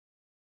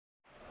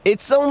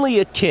It's only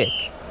a kick,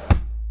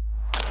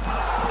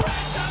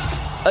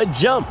 a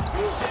jump,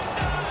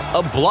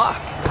 a block.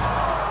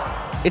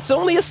 It's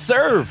only a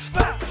serve.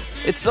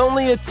 It's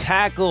only a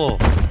tackle,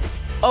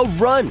 a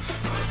run.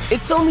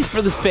 It's only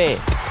for the fans.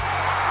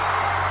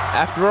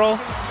 After all,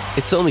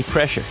 it's only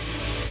pressure.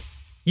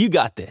 You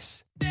got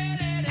this.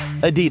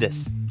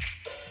 Adidas.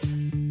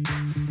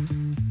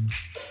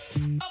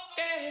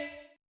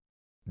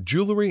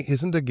 Jewelry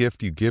isn't a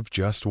gift you give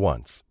just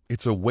once.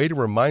 It's a way to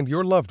remind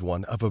your loved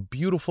one of a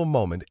beautiful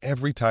moment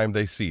every time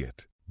they see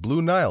it.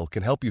 Blue Nile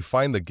can help you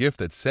find the gift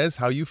that says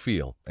how you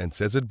feel and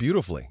says it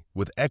beautifully,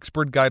 with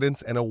expert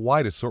guidance and a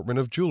wide assortment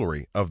of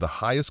jewelry of the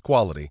highest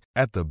quality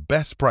at the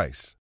best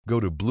price. Go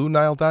to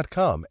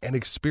BlueNile.com and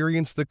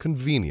experience the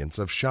convenience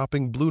of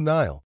shopping Blue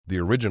Nile, the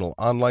original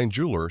online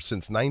jeweler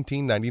since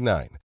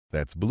 1999.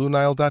 That's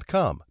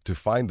BlueNile.com to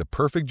find the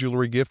perfect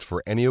jewelry gift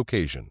for any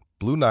occasion.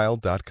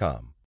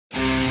 BlueNile.com.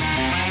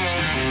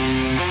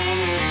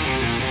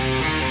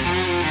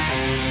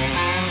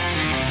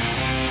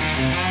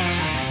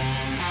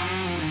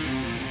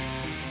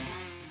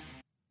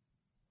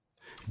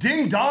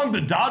 Ding dong,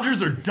 the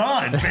Dodgers are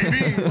done,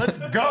 baby. Let's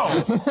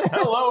go.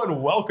 Hello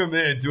and welcome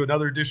in to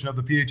another edition of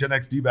the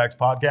PHNX D-Backs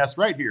podcast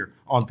right here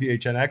on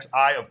PHNX.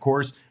 I, of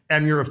course,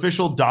 am your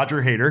official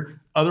Dodger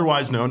hater,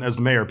 otherwise known as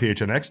the mayor of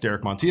PHNX,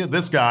 Derek Montilla.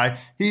 This guy,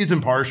 he's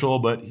impartial,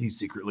 but he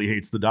secretly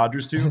hates the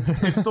Dodgers too.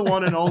 It's the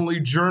one and only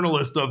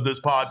journalist of this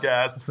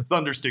podcast,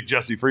 Thunderstick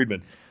Jesse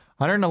Friedman.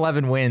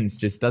 111 wins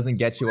just doesn't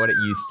get you what it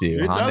used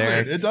to.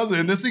 It doesn't.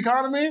 In this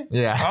economy?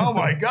 Yeah. Oh,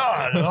 my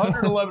God.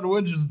 111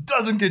 wins just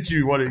doesn't get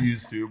you what it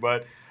used to.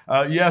 But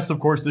yes,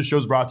 of course, this show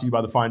is brought to you by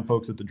the fine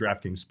folks at the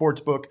DraftKings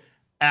Sportsbook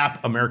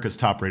app, America's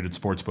top-rated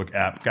sportsbook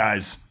app.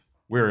 Guys,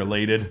 we're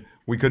elated.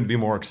 We couldn't be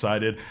more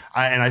excited.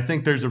 And I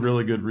think there's a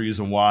really good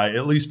reason why,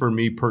 at least for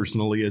me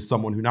personally, as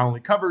someone who not only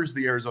covers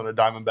the Arizona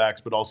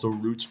Diamondbacks, but also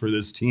roots for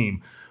this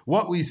team.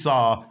 What we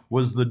saw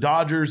was the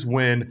Dodgers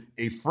win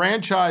a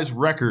franchise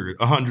record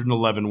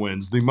 111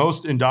 wins, the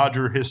most in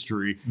Dodger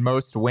history.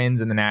 Most wins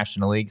in the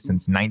National League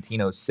since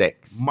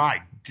 1906.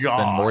 My God. It's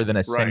been more than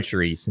a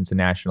century since a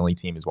National League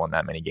team has won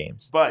that many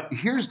games. But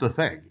here's the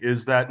thing,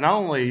 is that not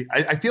only,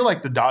 I feel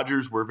like the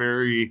Dodgers were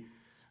very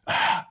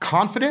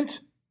confident,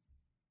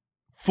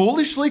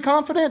 foolishly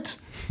confident,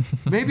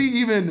 maybe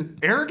even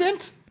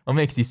arrogant. What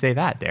makes you say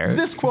that, Derek?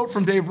 This quote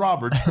from Dave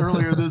Roberts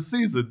earlier this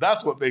season.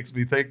 That's what makes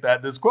me think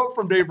that. This quote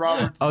from Dave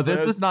Roberts.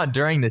 This was not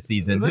during the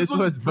season. This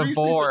was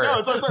before.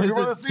 No,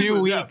 this is 2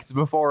 weeks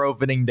before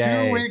opening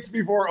day. 2 weeks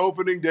before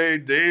opening day,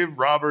 Dave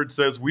Roberts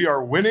says, we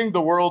are winning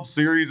the World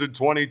Series in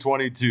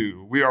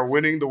 2022. We are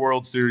winning the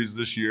World Series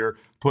this year.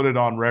 Put it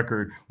on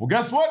record. Well,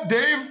 guess what,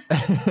 Dave?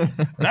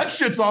 That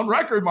shit's on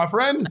record, my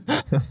friend.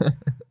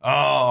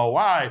 Oh,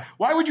 why?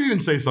 Why would you even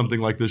say something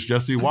like this,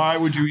 Jesse? Why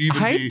would you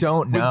even I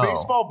don't know. With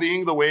baseball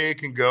being the way it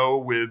can go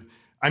with,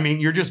 I mean,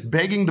 you're just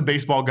begging the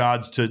baseball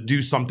gods to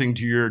do something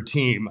to your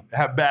team,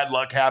 have bad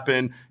luck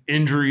happen,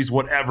 injuries,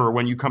 whatever,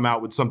 when you come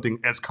out with something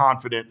as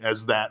confident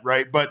as that,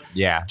 right? But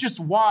yeah, just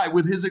why?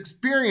 With his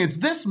experience,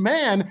 this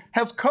man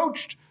has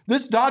coached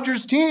this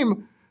Dodgers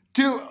team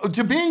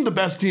to being the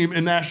best team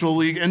in National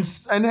League and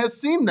has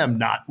seen them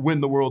not win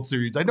the World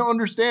Series. I don't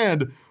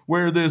understand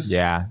where this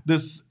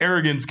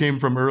arrogance came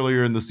from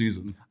earlier in the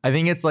season. I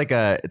think it's like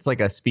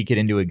a speak it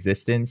into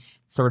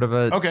existence sort of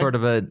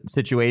a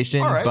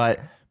situation. Right.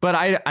 But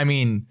I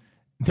mean,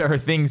 there are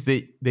things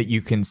that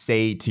you can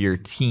say to your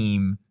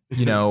team,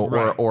 you know,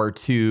 right. or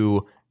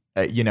to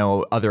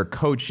other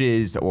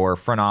coaches or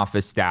front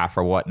office staff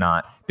or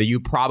whatnot that you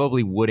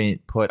probably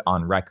wouldn't put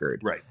on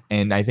record. Right.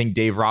 And I think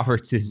Dave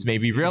Roberts is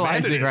maybe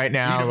realizing right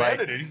now. He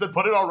demanded it. He said,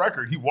 put it on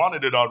record. He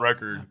wanted it on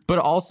record. But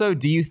also,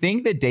 do you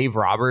think that Dave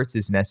Roberts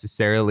is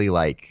necessarily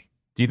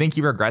do you think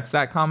he regrets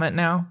that comment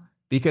now?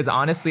 Because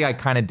honestly, I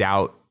kind of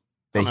doubt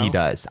that he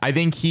does. I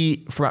think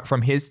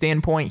from his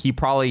standpoint, he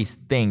probably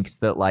thinks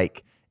that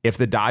if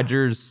the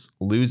Dodgers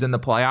lose in the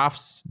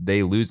playoffs,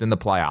 they lose in the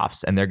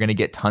playoffs, and they're going to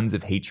get tons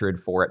of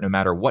hatred for it no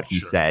matter what he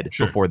said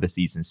before the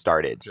season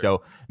started. Sure.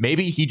 So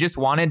maybe he just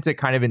wanted to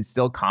kind of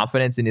instill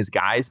confidence in his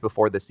guys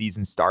before the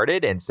season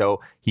started, and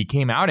so he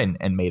came out and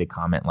made a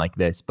comment like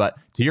this. But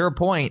to your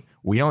point,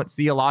 we don't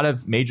see a lot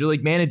of major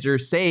league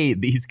managers say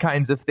these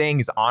kinds of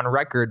things on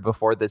record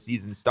before the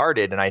season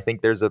started, and I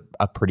think there's a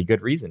pretty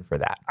good reason for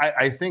that.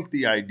 I think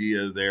the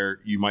idea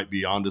there, you might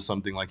be onto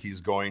something, like he's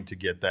going to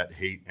get that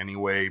hate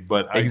anyway,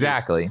 but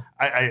Exactly.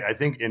 I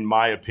think, in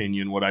my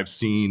opinion, what I've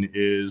seen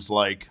is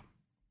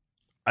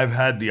I've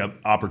had the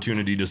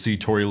opportunity to see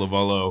Torey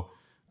Lovullo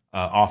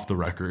off the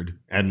record,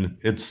 and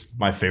it's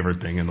my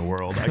favorite thing in the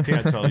world. I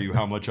can't tell you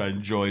how much I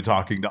enjoy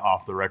talking to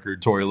off the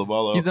record Torey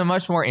Lovullo. He's a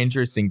much more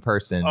interesting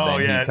person than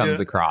he comes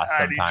across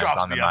sometimes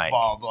on the mic.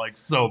 F-bomb,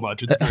 so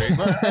much. It's great.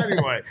 But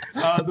anyway,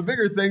 the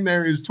bigger thing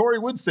there is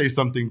Torey would say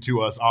something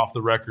to us off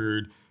the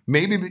record.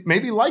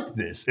 Maybe like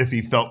this if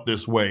he felt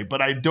this way,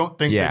 but I don't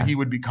think that he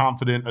would be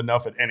confident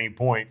enough at any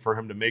point for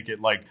him to make it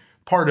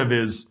part of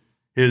his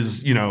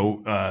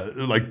pregame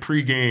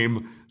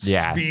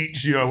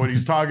speech, when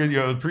he's talking,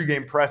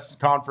 pregame press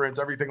conference,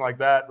 everything like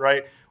that,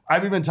 right?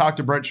 I've even talked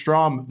to Brent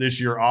Strom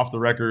this year off the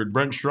record.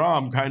 Brent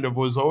Strom kind of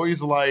was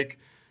always like,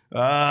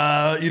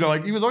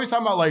 like he was always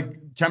talking about like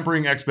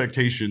tempering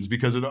expectations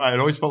because it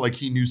always felt like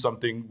he knew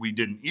something we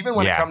didn't. Even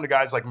when it come to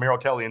guys like Merrill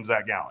Kelly and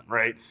Zach Gallen,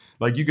 right?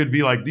 Like you could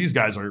be like, these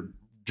guys are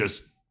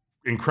just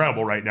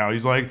incredible right now.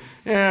 He's like,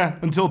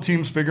 until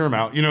teams figure him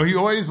out. He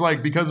always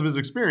like, because of his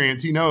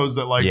experience, he knows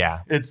that like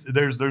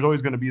there's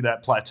always going to be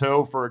that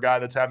plateau for a guy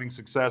that's having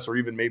success or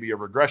even maybe a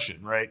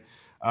regression, right?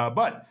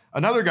 But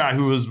another guy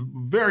who was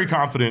very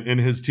confident in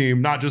his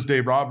team, not just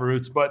Dave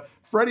Roberts, but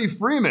Freddie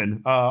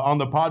Freeman on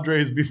the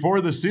Padres before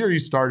the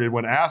series started.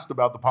 When asked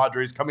about the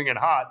Padres coming in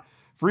hot,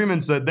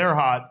 Freeman said they're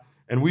hot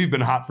and we've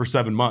been hot for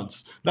 7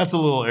 months. That's a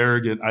little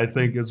arrogant, I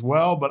think, as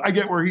well. But I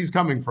get where he's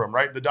coming from,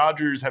 right? The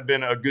Dodgers have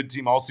been a good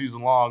team all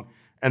season long,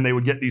 and they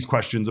would get these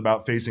questions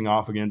about facing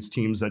off against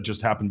teams that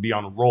just happen to be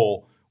on a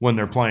roll when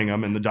they're playing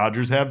them. And the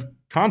Dodgers have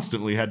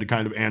constantly had to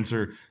kind of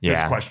answer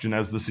this question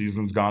as the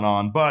season's gone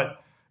on. But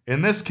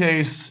in this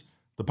case,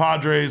 the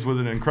Padres, with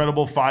an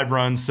incredible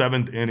 5-run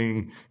 7th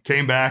inning,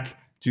 came back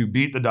to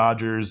beat the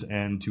Dodgers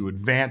and to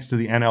advance to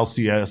the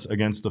NLCS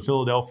against the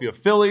Philadelphia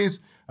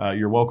Phillies.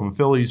 You're welcome,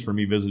 Phillies, for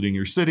me visiting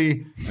your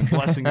city and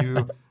blessing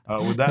you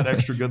with that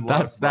extra good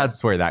luck.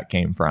 That's where that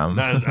came from.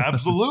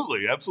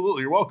 Absolutely.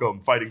 You're welcome,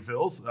 Fighting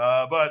Phils.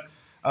 But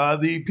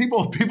the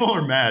people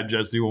are mad,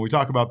 Jesse, when we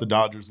talk about the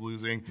Dodgers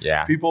losing.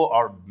 Yeah. People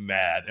are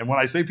mad. And when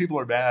I say people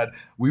are mad,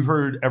 we've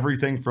heard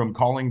everything from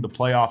calling the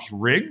playoffs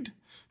rigged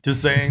to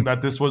saying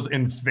that this was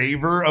in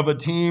favor of a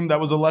team that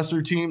was a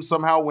lesser team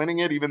somehow winning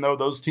it, even though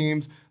those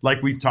teams,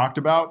 like we've talked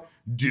about,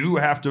 do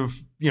have to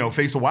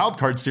face a wild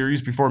card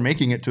series before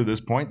making it to this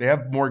point. They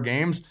have more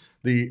games.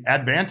 The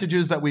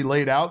advantages that we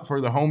laid out for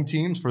the home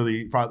teams for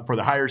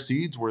the higher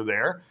seeds were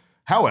there.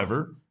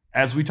 However,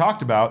 as we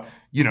talked about,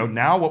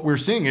 now what we're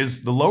seeing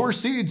is the lower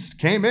seeds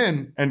came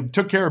in and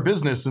took care of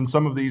business in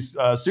some of these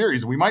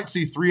series. We might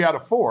see 3 out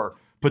of 4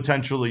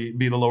 potentially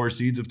be the lower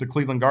seeds if the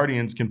Cleveland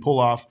Guardians can pull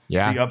off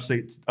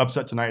the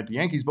upset tonight at the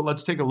Yankees. But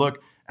let's take a look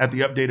at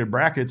the updated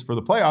brackets for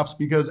the playoffs,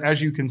 because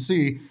as you can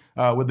see,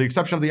 with the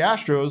exception of the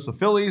Astros, the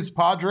Phillies,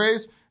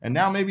 Padres, and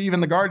now maybe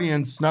even the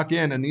Guardians snuck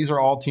in, and these are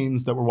all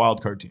teams that were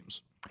wildcard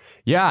teams.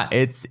 Yeah,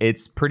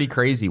 it's pretty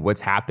crazy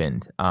what's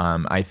happened.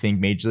 I think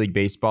Major League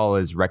Baseball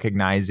is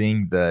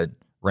recognizing the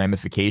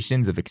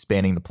ramifications of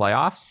expanding the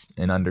playoffs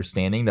and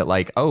understanding that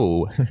like,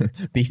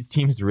 these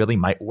teams really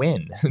might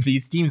win.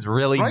 These teams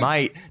really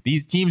might.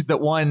 These teams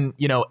that won,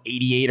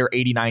 88 or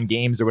 89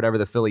 games or whatever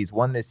the Phillies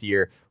won this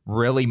year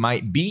really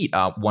might beat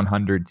a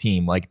 100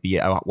 team like the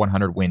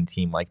 100 win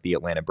team like the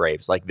Atlanta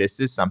Braves. Like this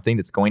is something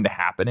that's going to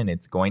happen, and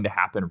it's going to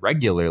happen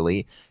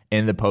regularly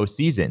in the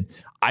postseason.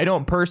 I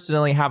don't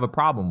personally have a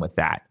problem with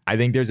that. I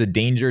think there's a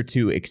danger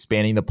to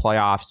expanding the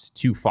playoffs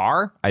too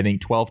far. I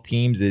think 12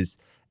 teams is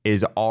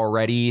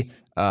already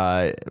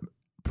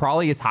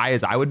probably as high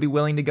as I would be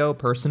willing to go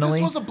personally.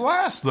 This was a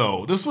blast,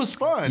 though. This was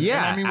fun.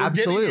 Yeah, and we're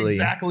absolutely. getting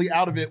exactly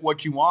out of it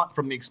what you want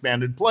from the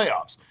expanded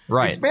playoffs.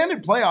 Right.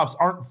 Expanded playoffs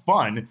aren't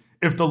fun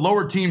if the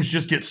lower teams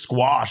just get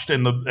squashed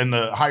and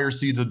the higher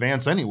seeds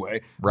advance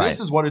anyway. Right. This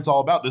is what it's all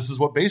about. This is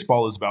what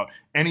baseball is about.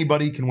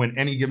 Anybody can win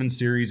any given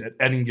series at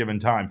any given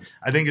time.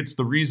 I think it's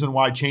the reason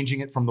why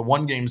changing it from the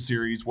 1-game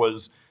series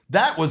was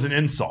an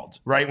insult,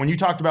 right? When you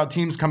talked about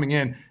teams coming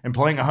in and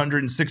playing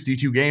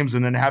 162 games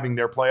and then having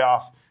their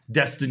playoff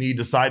destiny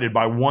decided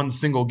by one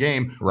single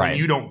game, when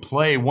you don't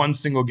play one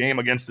single game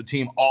against the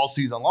team all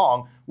season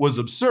long, was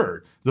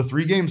absurd. The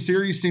 3-game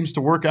series seems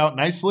to work out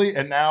nicely,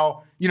 and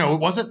now, it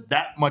wasn't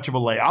that much of a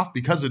layoff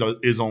because it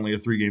is only a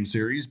 3-game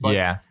series,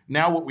 but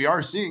now what we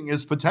are seeing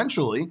is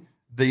potentially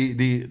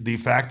the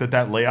fact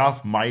that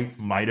layoff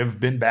might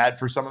have been bad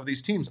for some of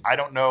these teams. I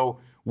don't know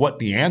what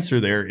the answer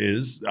there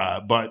is,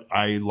 but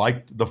I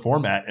liked the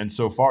format, and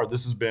so far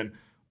this has been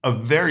a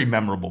very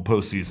memorable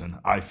postseason,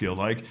 I feel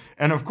like.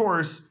 And of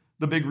course,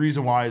 the big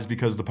reason why is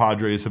because the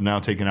Padres have now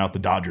taken out the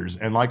Dodgers.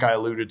 And like I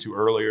alluded to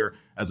earlier,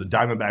 as a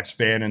Diamondbacks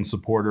fan and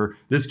supporter,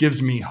 this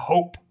gives me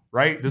hope,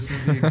 right? This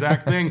is the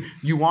exact thing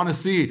you want to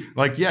see.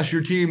 Like, yes,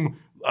 your team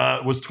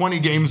was 20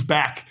 games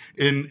back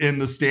in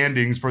the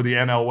standings for the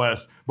NL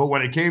West. But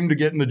when it came to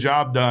getting the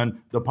job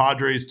done, the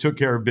Padres took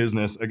care of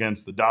business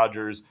against the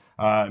Dodgers.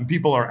 And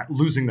people are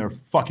losing their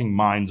fucking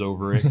minds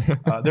over it.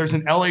 There's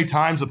an LA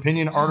Times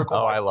opinion article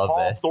by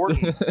Paul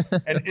Thornton.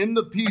 And in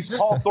the piece,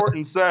 Paul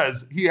Thornton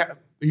says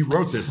he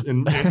wrote this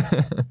in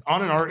an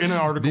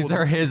article. These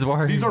are his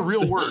words. These are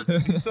real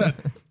words. He said,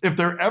 if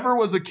there ever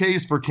was a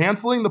case for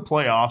canceling the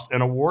playoffs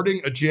and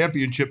awarding a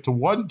championship to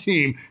one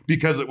team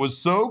because it was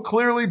so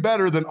clearly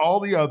better than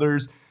all the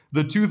others,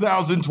 the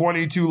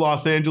 2022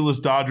 Los Angeles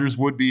Dodgers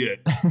would be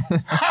it.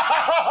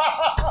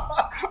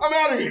 I'm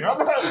out of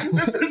here.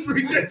 This is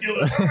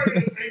ridiculous. I'm not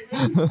going to take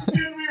this.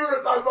 We were going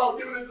to talk about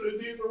giving it to the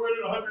team for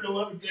winning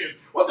 111 games.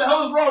 What the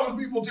hell is wrong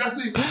with people,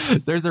 Jesse?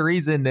 There's a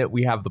reason that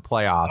we have the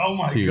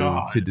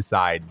playoffs to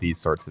decide these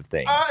sorts of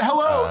things.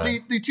 Hello.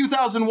 The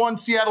 2001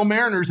 Seattle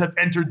Mariners have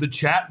entered the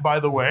chat, by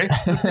the way.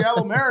 The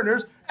Seattle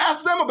Mariners,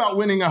 ask them about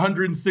winning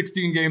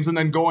 116 games and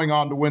then going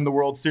on to win the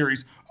World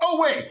Series.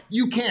 Oh, wait,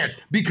 you can't,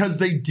 because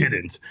they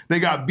didn't. They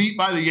got beat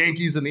by the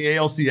Yankees in the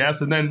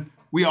ALCS, and then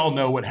we all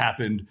know what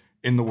happened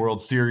in the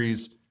World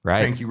Series.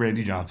 Right. Thank you,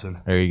 Randy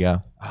Johnson. There you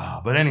go.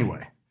 But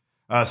anyway,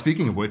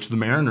 speaking of which, the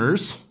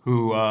Mariners,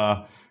 who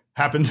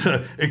happened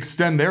to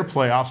extend their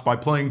playoffs by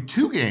playing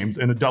 2 games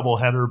in a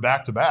doubleheader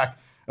back-to-back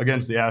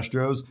against the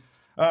Astros,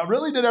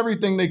 really did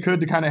everything they could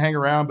to kind of hang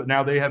around, but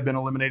now they have been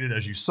eliminated,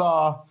 as you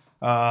saw.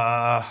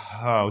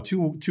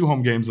 2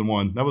 home games in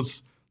one. That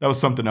was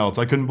something else.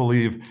 I couldn't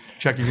believe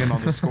checking in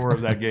on the score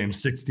of that game.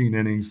 16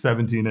 innings,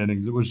 17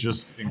 innings. It was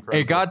just incredible.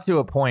 It got to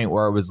a point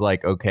where it was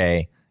like,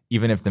 okay,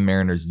 even if the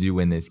Mariners do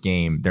win this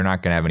game, they're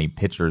not going to have any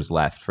pitchers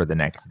left for the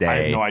next day. I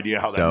had no idea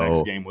how that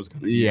next game was going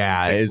to be.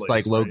 Yeah, it's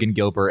like Logan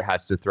Gilbert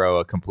has to throw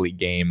a complete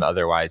game.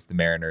 Otherwise, the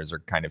Mariners are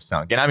kind of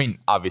sunk. And I mean,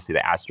 obviously, the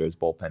Astros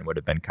bullpen would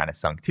have been kind of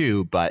sunk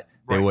too, but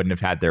they wouldn't have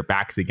had their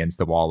backs against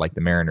the wall like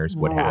the Mariners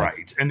would have.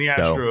 Right. And the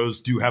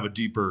Astros do have a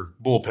deeper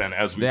bullpen,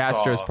 as we saw. The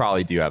Astros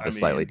probably do have a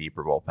slightly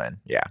deeper bullpen.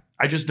 Yeah.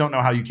 I just don't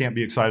know how you can't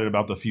be excited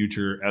about the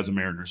future as a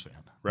Mariners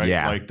fan. Right?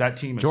 Yeah. Like that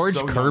team is George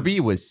so Kirby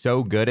was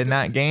so good in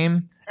that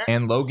game.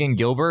 And Logan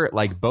Gilbert,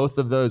 like both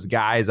of those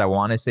guys, I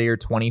want to say are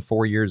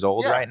 24 years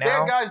old right now.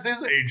 Yeah, guys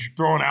this age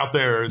thrown out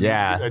there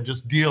and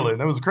just dealing.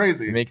 That was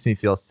crazy. It makes me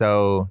feel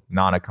so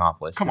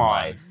non-accomplished. Come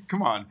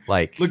on.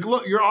 Like,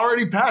 look, you're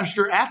already past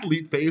your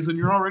athlete phase and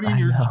you're already in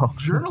your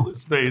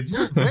journalist phase.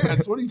 You're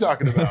advanced. What are you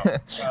talking about?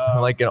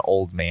 I'm like an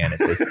old man at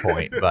this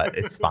point, but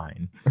it's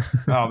fine.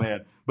 Oh,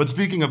 man. But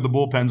speaking of the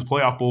bullpens,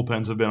 playoff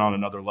bullpens have been on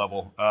another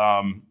level.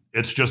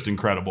 It's just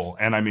incredible.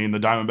 And I mean, the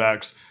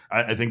Diamondbacks,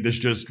 I think this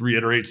just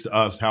reiterates to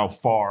us how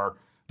far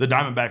the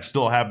Diamondbacks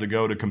still have to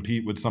go to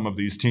compete with some of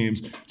these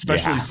teams,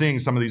 especially seeing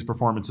some of these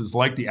performances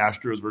like the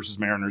Astros versus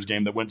Mariners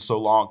game that went so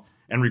long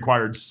and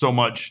required so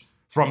much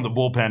from the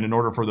bullpen in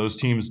order for those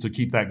teams to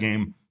keep that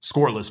game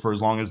scoreless for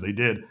as long as they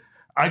did.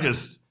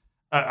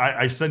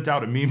 I sent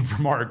out a meme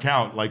from our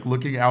account, like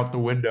looking out the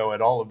window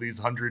at all of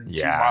these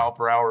 102 mile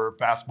per hour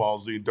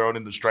fastballs being thrown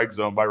in the strike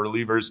zone by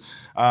relievers.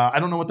 I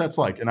don't know what that's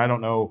like, and I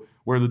don't know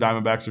where the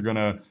Diamondbacks are going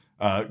to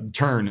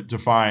turn to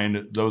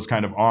find those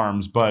kind of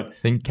arms. But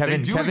then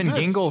Kevin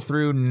Gingle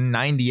threw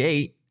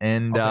 98,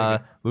 and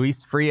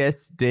Luis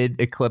Frias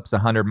did eclipse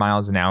 100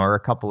 miles an hour a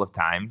couple of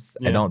times.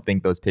 I don't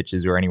think those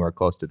pitches were anywhere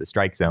close to the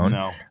strike zone.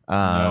 No,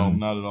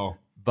 not at all.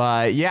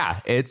 But yeah,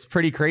 it's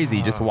pretty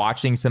crazy just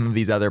watching some of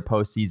these other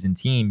postseason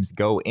teams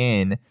go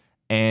in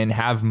and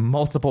have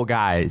multiple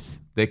guys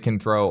that can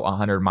throw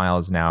 100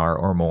 miles an hour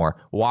or more.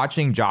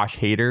 Watching Josh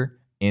Hader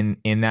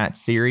in that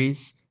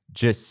series,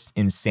 just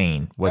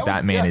insane what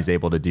that man is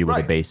able to do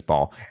with a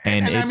baseball.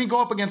 And I mean,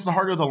 go up against the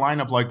heart of the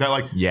lineup like that.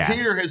 Like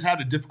Hader has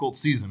had a difficult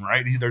season,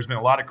 right? There's been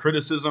a lot of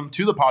criticism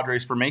to the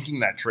Padres for making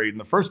that trade in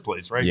the first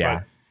place, right?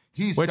 Yeah.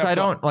 But I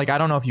don't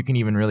know if you can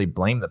even really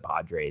blame the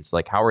Padres.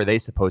 Like, how are they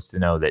supposed to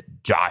know that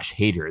Josh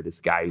Hader, this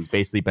guy who's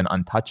basically been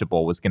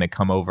untouchable, was going to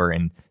come over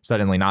and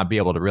suddenly not be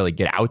able to really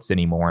get outs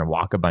anymore and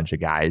walk a bunch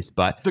of guys?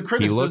 But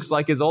he looks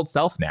like his old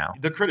self now.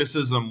 The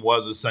criticism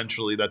was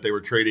essentially that they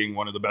were trading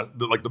one of the best,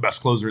 like the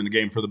best closer in the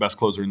game for the best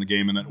closer in the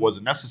game, and that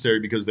wasn't necessary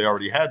because they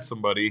already had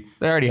somebody.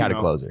 They already had a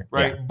closer,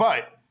 right? Yeah.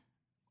 But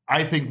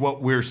I think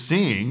what we're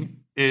seeing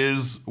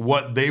is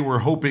what they were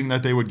hoping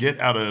that they would get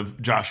out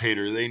of Josh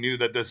Hader. They knew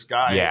that this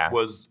guy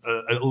was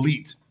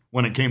elite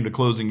when it came to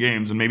closing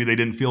games, and maybe they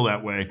didn't feel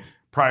that way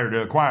prior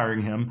to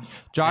acquiring him.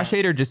 Josh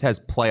Hader just has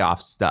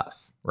playoff stuff,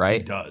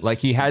 right? He does. Like,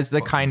 he has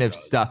the kind of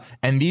stuff,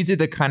 and these are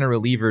the kind of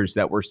relievers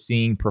that we're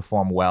seeing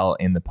perform well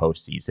in the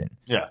postseason.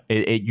 Yeah.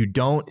 You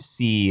don't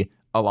see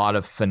a lot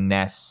of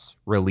finesse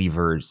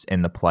relievers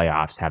in the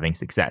playoffs having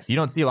success. You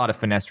don't see a lot of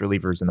finesse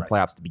relievers in the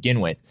playoffs to begin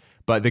with,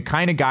 but the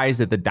kind of guys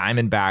that the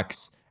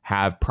Diamondbacks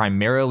have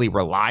primarily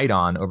relied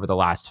on over the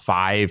last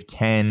 5,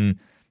 10,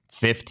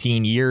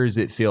 15 years,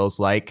 it feels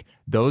like,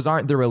 those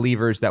aren't the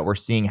relievers that we're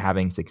seeing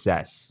having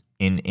success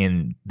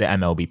in the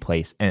MLB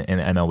place in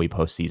the MLB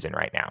postseason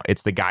right now.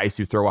 It's the guys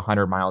who throw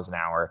 100 miles an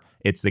hour.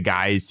 It's the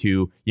guys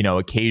who,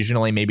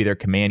 occasionally maybe their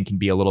command can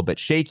be a little bit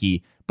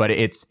shaky, but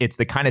it's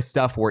the kind of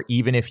stuff where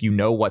even if you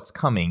know what's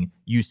coming,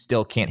 you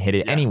still can't hit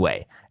it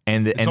anyway.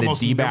 And the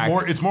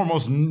D-backs, it's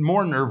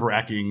more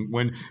nerve-wracking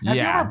when have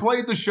you ever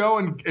played the show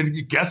and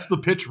you guess the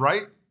pitch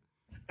right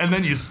and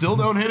then you still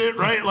don't hit it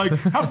right? Like,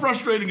 how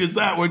frustrating is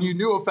that when you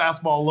knew a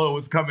fastball low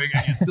was coming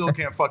and you still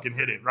can't fucking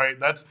hit it, right?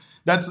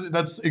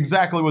 That's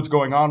exactly what's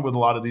going on with a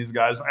lot of these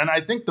guys. And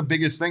I think the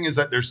biggest thing is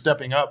that they're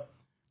stepping up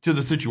to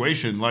the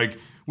situation. Like,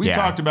 we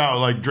talked about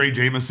like Dre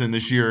Jameson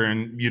this year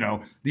and,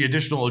 the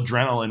additional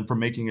adrenaline from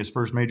making his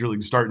first major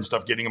league start and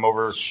stuff, getting him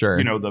over,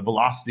 the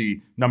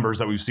velocity numbers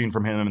that we've seen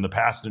from him in the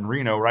past in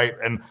Reno, right?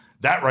 And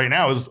that right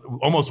now is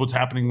almost what's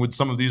happening with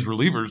some of these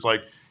relievers.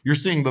 Like, you're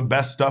seeing the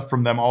best stuff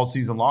from them all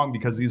season long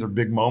because these are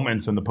big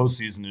moments, and the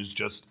postseason is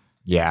just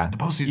the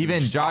postseason.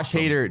 Even Josh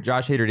Hader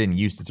didn't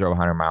used to throw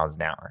 100 miles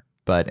an hour,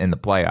 but in the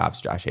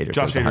playoffs, Josh Hader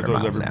throws 100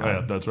 miles an hour.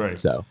 Yeah, that's right.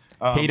 So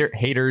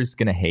Hader's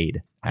gonna hate.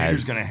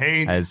 Hader's gonna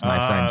hate, as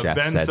my friend Jeff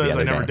Ben said. Ben says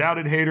I never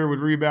doubted Hader would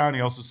rebound.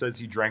 He also says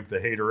he drank the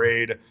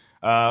Haterade.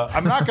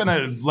 I'm not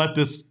gonna let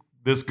this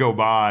go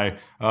by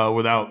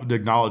without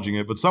acknowledging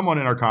it. But someone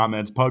in our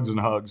comments, Pugs and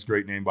Hugs,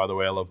 great name, by the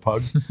way, I love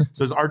Pugs,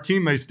 says, our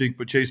team may stink,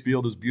 but Chase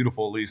Field is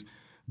beautiful at least.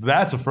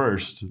 That's a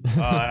first.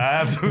 I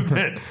have to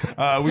admit.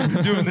 We've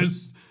been doing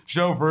this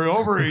show for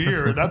over a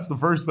year. That's the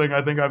first thing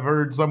I think I've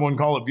heard someone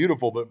call it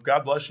beautiful, but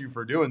God bless you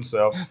for doing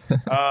so.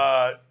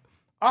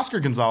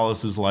 Oscar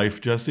Gonzalez's life,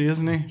 Jesse,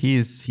 isn't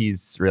he?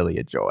 He's really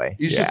a joy.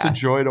 He's just a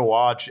joy to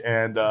watch.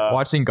 And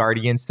watching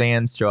Guardians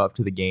fans show up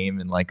to the game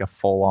in like a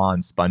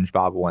full-on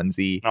SpongeBob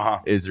onesie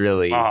is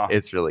really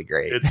it's really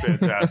great. It's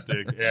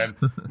fantastic. And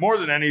more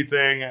than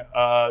anything,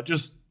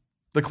 just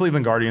the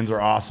Cleveland Guardians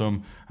are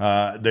awesome.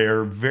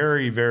 They're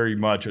very, very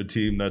much a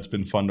team that's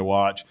been fun to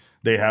watch.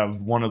 They have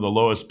one of the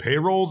lowest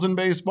payrolls in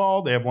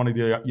baseball. They have one of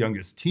the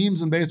youngest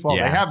teams in baseball.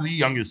 Yeah. They have the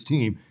youngest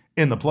team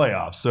in the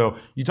playoffs. So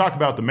you talk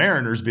about the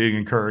Mariners being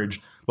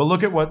encouraged, but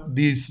look at what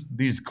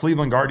these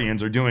Cleveland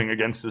Guardians are doing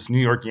against this New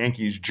York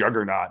Yankees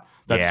juggernaut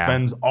that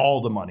spends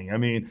all the money. I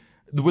mean,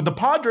 with the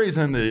Padres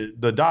and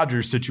the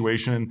Dodgers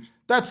situation,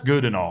 that's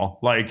good and all.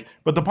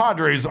 But the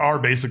Padres are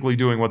basically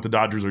doing what the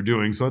Dodgers are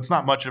doing, so it's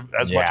not much of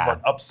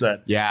an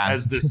upset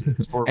as this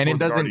is for. And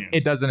for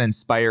it doesn't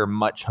inspire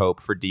much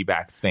hope for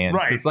D-backs fans.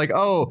 Right. It's like,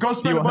 go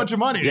spend a bunch of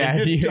money. Yeah,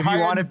 if you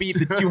want to beat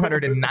the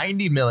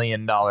 $290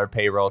 million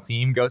payroll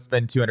team, go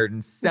spend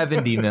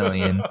 $270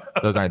 million.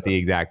 Those aren't the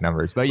exact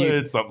numbers, but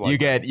you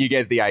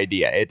get the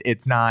idea.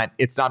 It's not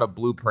a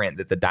blueprint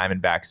that the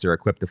Diamondbacks are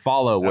equipped to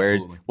follow.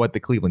 Whereas what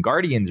the Cleveland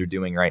Guardians are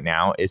doing right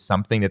now is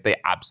something that they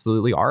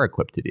absolutely are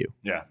equipped to do.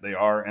 Yeah, they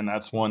are, and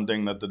that's one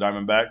thing that the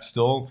Diamondbacks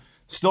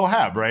still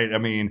have, right? I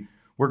mean,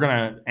 we're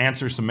going to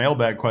answer some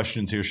mailbag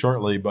questions here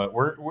shortly, but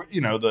we're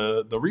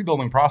the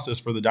rebuilding process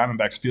for the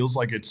Diamondbacks feels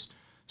like it's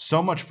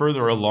so much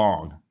further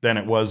along than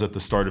it was at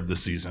the start of the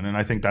season, and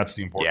I think that's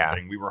the important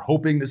thing. We were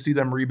hoping to see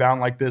them rebound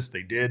like this.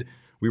 They did.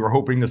 We were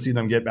hoping to see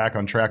them get back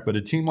on track, but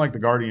a team like the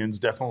Guardians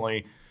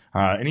definitely,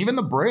 and even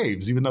the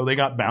Braves, even though they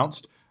got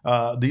bounced,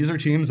 these are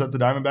teams that the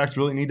Diamondbacks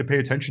really need to pay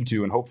attention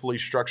to and hopefully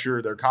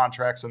structure their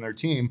contracts and their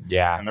team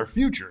and their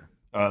future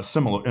in a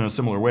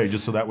similar way,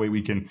 just so that way we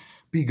can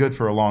be good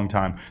for a long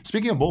time.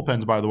 Speaking of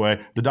bullpens, by the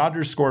way, the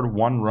Dodgers scored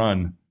 1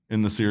 run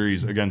in the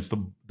series against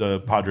the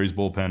Padres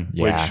bullpen,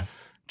 which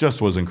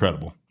just was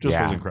incredible. Was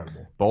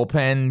incredible.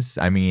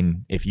 Bullpens, I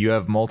mean, if you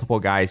have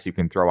multiple guys who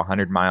can throw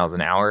 100 miles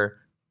an hour,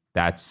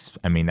 that's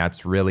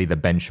really the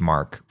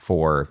benchmark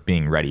for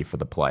being ready for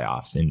the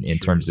playoffs in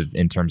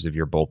terms of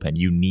your bullpen.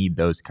 You need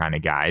those kind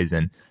of guys,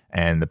 and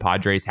the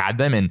Padres had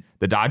them, and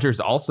the Dodgers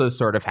also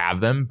sort of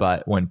have them.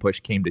 But when push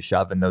came to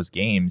shove in those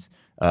games,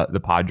 the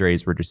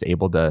Padres were just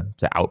able to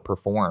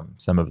outperform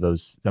some of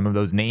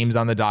those names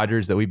on the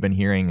Dodgers that we've been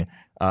hearing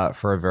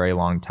for a very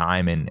long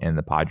time, and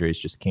the Padres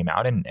just came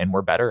out and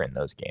were better in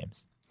those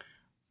games.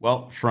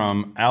 Well,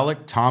 from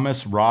Alec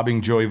Thomas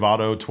robbing Joey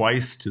Votto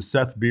twice to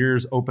Seth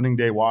Beers' opening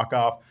day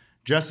walk-off,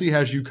 Jesse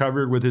has you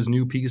covered with his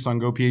new piece on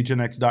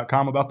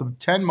GoPHNX.com about the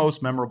 10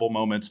 most memorable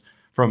moments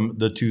from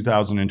the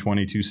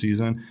 2022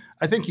 season.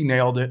 I think he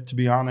nailed it, to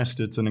be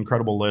honest. It's an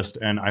incredible list,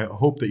 and I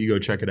hope that you go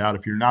check it out.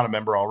 If you're not a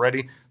member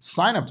already,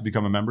 sign up to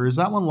become a member. Is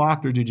that one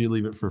locked, or did you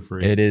leave it for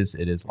free? It is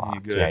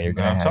locked. Yeah, you're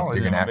going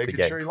to have to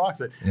get sure he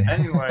locks it.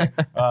 Anyway,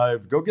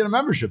 go get a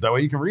membership. That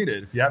way you can read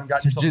it. If you haven't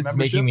got yourself a membership.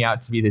 Just making me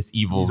out to be this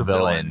evil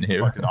villain. He's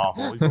fucking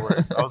awful. He's the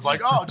worst. I was like,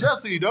 oh,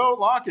 Jesse,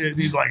 don't lock it.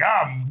 And he's like,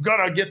 I'm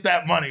going to get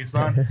that money,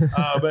 son.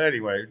 But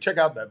anyway, check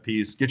out that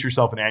piece. Get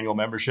yourself an annual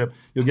membership.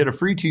 You'll get a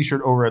free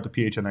t-shirt over at the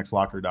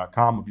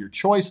phnxlocker.com of your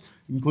choice,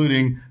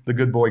 including the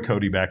good boy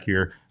Cody back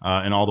here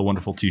and all the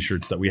wonderful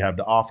t-shirts that we have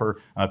to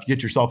offer. If you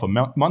get yourself a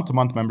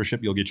month-to-month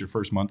membership, you'll get your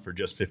first month for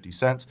just 50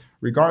 cents.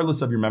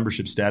 Regardless of your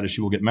membership status,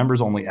 you will get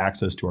members-only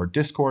access to our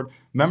Discord,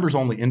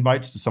 members-only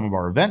invites to some of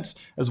our events,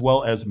 as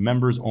well as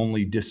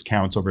members-only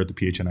discounts over at the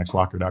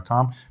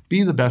phnxlocker.com.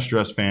 Be the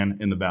best-dressed fan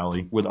in the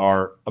Valley with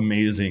our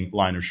amazing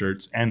line of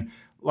shirts. And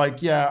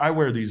I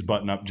wear these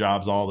button-up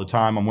jobs all the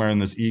time. I'm wearing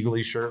this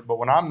Eagly shirt, but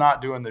when I'm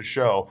not doing this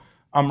show,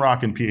 I'm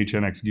rocking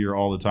PHNX gear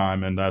all the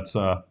time, and that's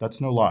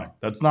no lie.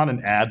 That's not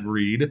an ad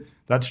read.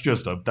 That's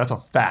a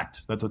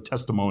fact. That's a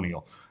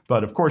testimonial.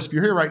 But of course, if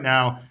you're here right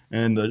now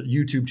in the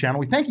YouTube channel,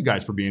 we thank you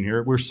guys for being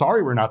here. We're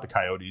sorry we're not the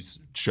Coyotes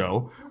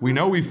show. We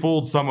know we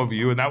fooled some of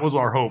you, and that was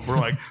our hope. We're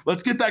like,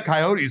 let's get that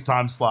Coyotes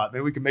time slot.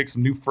 Maybe we can make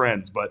some new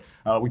friends. But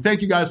we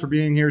thank you guys for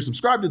being here.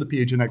 Subscribe to the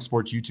PHNX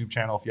Sports YouTube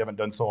channel if you haven't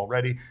done so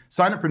already.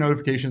 Sign up for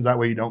notifications. That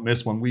way you don't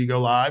miss when we go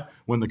live.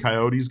 When the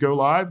Coyotes go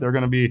live, they're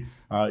going to be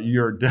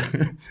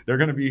they're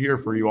going to be here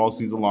for you all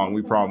season long.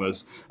 We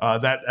promise.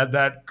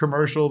 That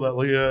commercial that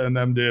Leah and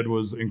them did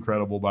was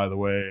incredible, by the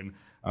way. And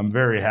I'm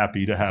very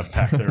happy to have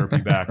Pack Therapy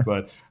back.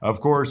 But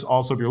of course,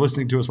 also, if you're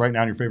listening to us right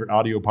now on your favorite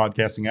audio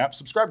podcasting app,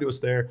 subscribe to us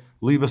there.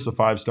 Leave us a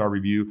 5-star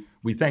review.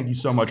 We thank you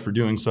so much for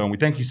doing so. And we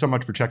thank you so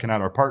much for checking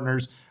out our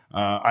partners.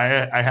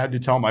 I had to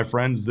tell my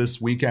friends this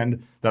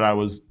weekend that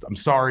I'm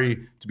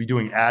sorry to be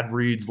doing ad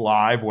reads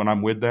live when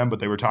I'm with them, but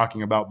they were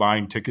talking about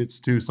buying tickets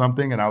to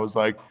something. And I was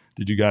like,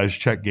 did you guys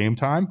check Game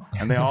Time?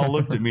 And they all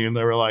looked at me and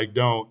they were like,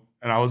 don't.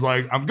 And I was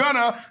like, I'm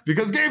gonna,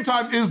 because Game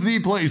Time is the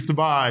place to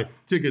buy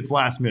tickets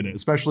last minute,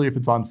 especially if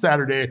it's on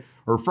Saturday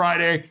or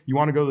Friday. You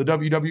want to go to the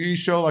WWE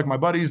show like my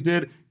buddies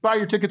did, buy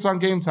your tickets on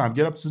Game Time.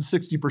 Get up to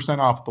 60%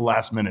 off at the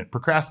last minute.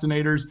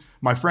 Procrastinators,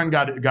 my friend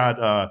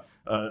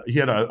he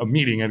had a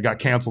meeting and it got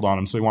canceled on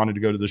him, so he wanted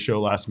to go to the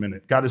show last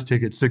minute. Got his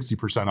ticket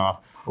 60%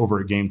 off over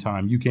at Game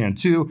Time. You can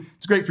too.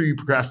 It's great for you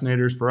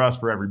procrastinators, for us,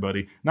 for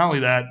everybody. Not only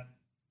that,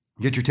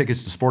 get your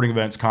tickets to sporting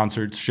events,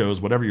 concerts,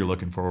 shows, whatever you're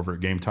looking for over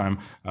at Game Time.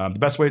 The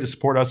best way to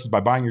support us is by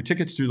buying your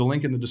tickets through the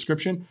link in the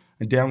description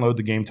and download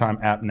the Game Time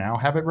app now.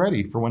 Have it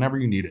ready for whenever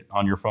you need it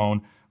on your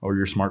phone or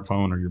your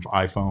smartphone or your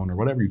iPhone or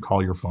whatever you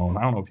call your phone.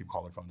 I don't know if people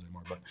call their phones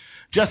anymore, but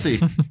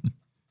Jesse,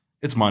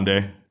 it's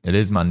Monday. It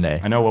is Monday.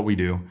 I know what we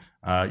do.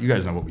 You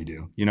guys know what we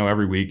do.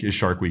 Every week is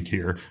Shark Week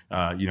here.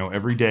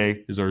 Every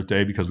day is Earth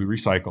Day because we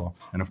recycle.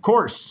 And of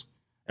course,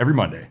 every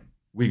Monday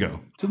we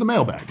go to the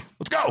mailbag.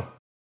 Let's go.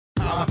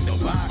 My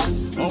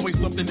mailbox, always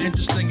something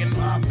interesting in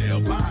my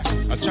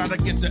mailbox. I try to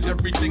get to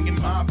everything in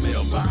my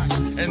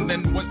mailbox, and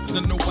then once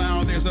in a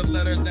while there's a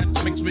letter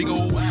that makes me go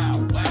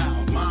wow,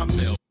 wow, my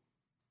mail.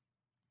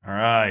 All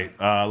right,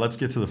 let's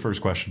get to the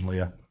first question,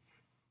 Leah.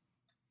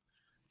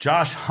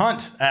 Josh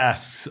Hunt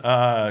asks,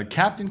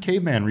 Captain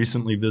Caveman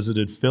recently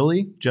visited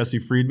Philly. Jesse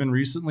Friedman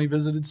recently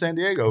visited San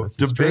Diego.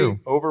 Debate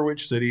over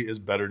which city is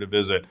better to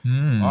visit.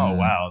 Oh,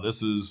 wow.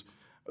 This is...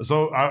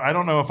 So I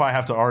don't know if I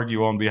have to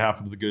argue on behalf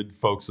of the good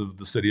folks of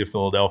the city of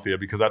Philadelphia,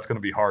 because that's going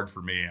to be hard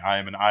for me. I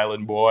am an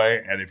island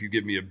boy, and if you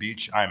give me a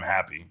beach, I'm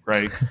happy,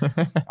 right?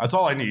 That's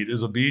all I need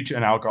is a beach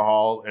and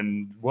alcohol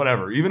and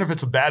whatever. Even if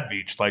it's a bad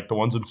beach, like the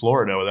ones in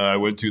Florida that I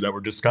went to that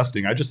were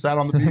disgusting. I just sat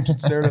on the beach and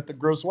stared at the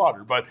gross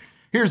water. But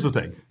here's the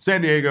thing.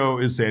 San Diego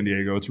is San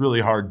Diego. It's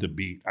really hard to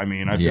beat. I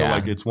mean, I feel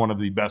like it's one of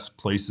the best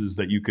places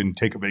that you can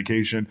take a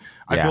vacation.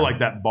 I feel like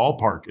that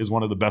ballpark is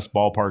one of the best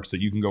ballparks that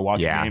you can go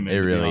watch a game in. It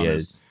really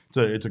is.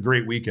 It's a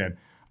great weekend.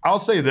 I'll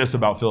say this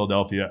about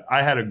Philadelphia.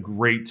 I had a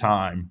great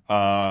time.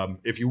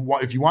 If you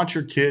want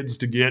your kids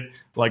to get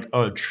like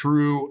a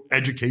true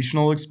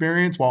educational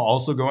experience while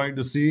also going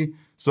to see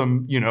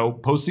some,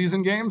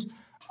 postseason games,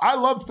 I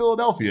loved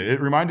Philadelphia. It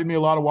reminded me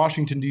a lot of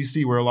Washington,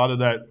 D.C., where a lot of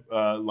that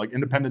like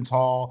Independence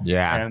Hall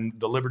and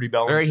the Liberty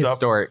Bell and stuff. Very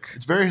historic.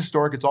 It's very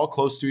historic. It's all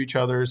close to each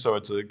other. So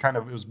it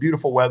was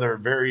beautiful weather,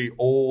 very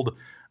old.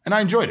 And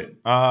I enjoyed it.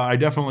 I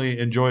definitely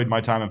enjoyed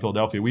my time in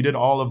Philadelphia. We did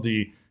all of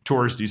the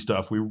touristy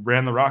stuff. We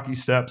ran the Rocky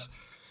Steps,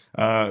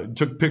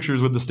 took pictures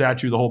with the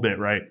statue, the whole bit,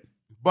 right?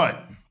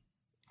 But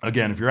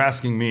again, if you're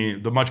asking me,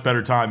 the much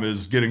better time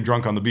is getting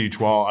drunk on the beach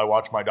while I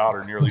watch my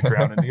daughter nearly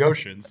drown in the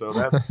ocean. So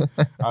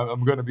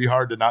I'm going to be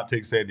hard to not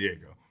take San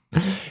Diego.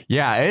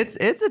 Yeah, it's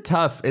a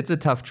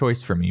tough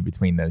choice for me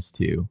between those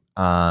two.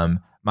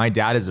 My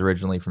dad is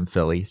originally from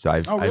Philly, so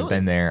I've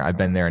been there. I've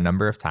been there a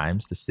number of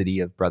times. The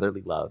city of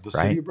brotherly love.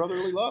 City of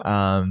brotherly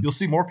love. You'll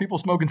see more people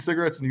smoking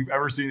cigarettes than you've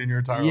ever seen in your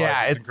entire life. Yeah,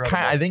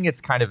 I think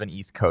it's kind of an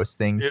East Coast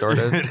thing, sort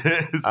of. It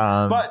is.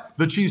 But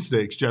the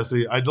cheesesteaks,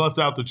 Jesse, I left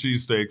out the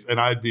cheesesteaks, and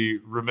I'd be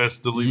remiss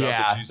to leave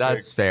out the cheesesteaks.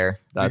 That's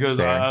fair. Because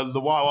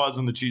the Wawas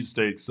and the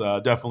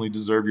cheesesteaks definitely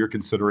deserve your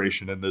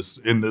consideration in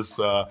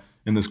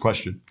this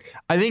question.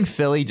 I think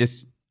Philly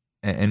just.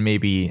 And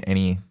maybe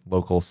any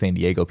local San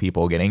Diego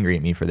people get angry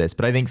at me for this,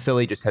 but I think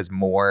Philly just has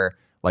more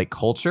like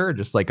culture,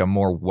 just like a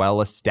more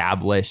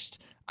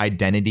well-established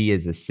identity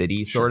as a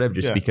city, sort of,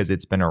 just because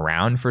it's been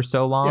around for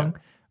so long.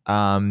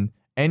 And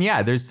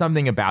there's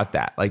something about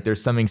that. Like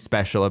there's something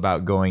special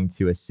about going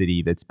to a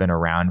city that's been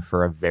around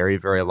for a very,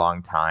 very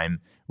long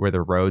time, where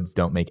the roads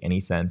don't make any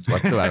sense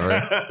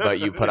whatsoever, but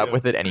you put up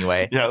with it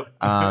anyway.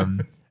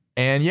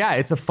 And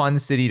it's a fun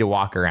city to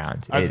walk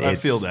around. I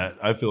feel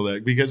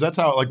that because that's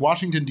how, like,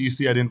 Washington,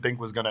 D.C., I didn't think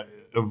was going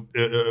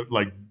to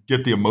like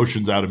get the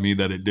emotions out of me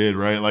that it did.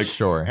 Right. Like,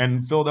 sure.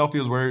 And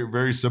Philadelphia is very,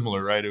 very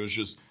similar. Right. It was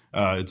just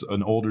it's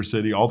an older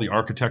city. All the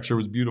architecture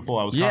was beautiful.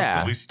 I was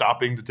constantly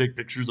stopping to take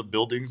pictures of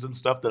buildings and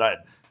stuff that I had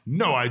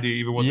no idea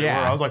even what they were.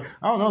 I was like,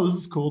 I don't know. This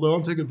is cool, though.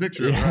 I'm taking a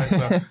picture. Right?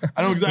 So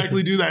I don't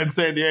exactly do that in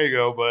San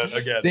Diego, but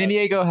again, San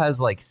Diego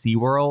has like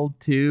SeaWorld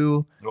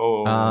too.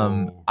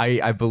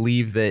 I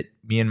believe that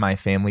me and my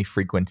family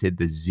frequented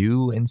the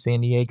zoo in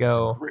San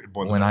Diego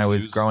when I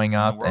was growing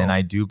up, and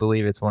I do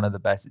believe it's one of the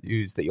best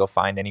zoos that you'll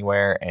find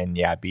anywhere. And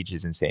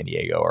beaches in San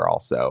Diego are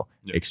also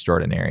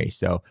extraordinary.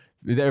 So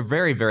they're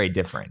very, very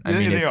different. I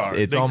mean,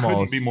 it's almost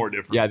couldn't be more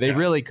different. Yeah, they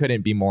really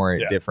couldn't be more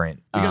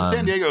different. Because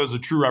San Diego is a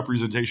true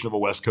representation of a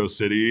West Coast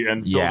city,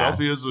 and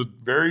Philadelphia is a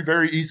very,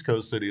 very East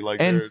Coast city.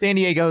 And San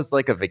Diego is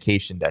like a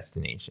vacation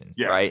destination,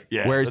 right?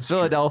 Yeah. Whereas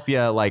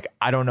Philadelphia, like,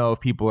 I don't know if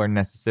people are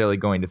necessarily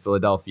going to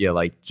Philadelphia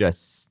like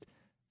just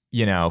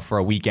for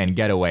a weekend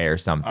getaway or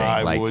something.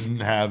 I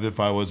wouldn't have if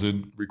I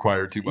wasn't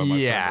required to by my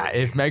friend.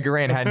 If Meg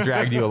Garant hadn't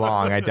dragged you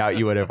along, I doubt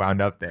you would have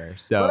wound up there.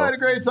 So, but I had a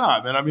great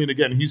time. And I mean,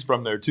 again, he's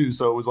from there too.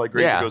 So it was like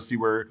great to go see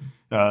where,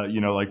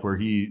 like where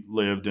he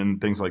lived and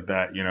things like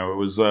that. It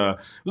was a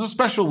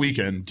special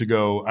weekend to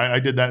go. I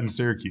did that in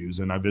Syracuse,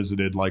 and I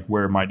visited like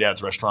where my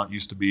dad's restaurant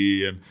used to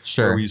be and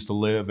where we used to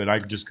live. And I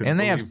just couldn't. And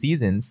they have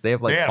seasons. They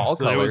have like fall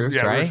colors,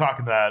 right? We were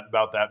talking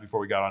about that before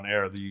we got on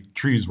air. The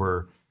trees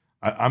were.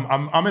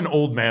 I'm in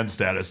old man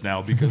status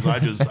now because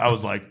I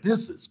was like,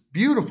 this is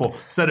beautiful.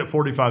 Said it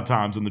 45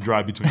 times in the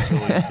drive between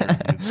Philly and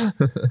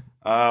Syracuse.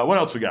 What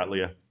else we got,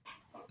 Leah?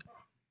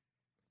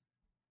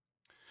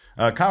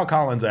 Kyle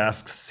Collins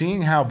asks,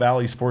 seeing how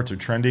Valley sports are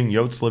trending,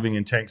 Yotes living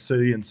in Tank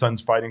City and Suns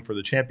fighting for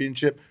the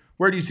championship,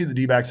 where do you see the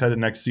D-backs headed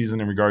next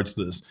season in regards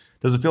to this?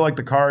 Does it feel like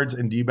the Cards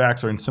and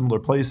D-backs are in similar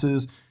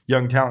places,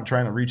 young talent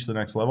trying to reach the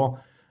next level?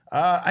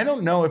 I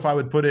don't know if I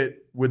would put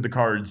it with the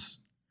Cards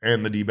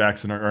and the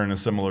D-backs are in a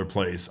similar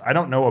place. I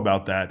don't know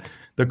about that.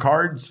 The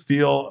Cards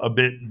feel a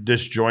bit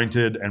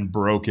disjointed and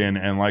broken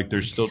and like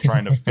they're still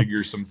trying to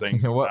figure some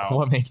things out.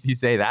 What makes you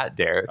say that,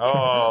 Derek?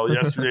 Oh,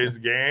 yesterday's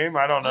game?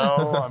 I don't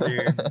know. I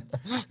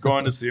mean,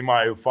 going to see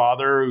my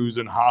father who's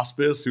in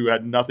hospice who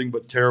had nothing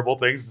but terrible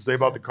things to say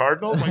about the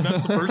Cardinals. Like,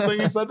 that's the first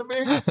thing he said to me.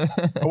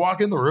 I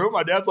walk in the room,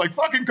 my dad's like,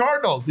 fucking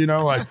Cardinals,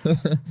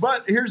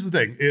 But here's the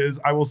thing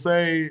is I will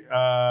say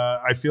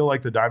I feel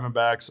like the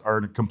Diamondbacks are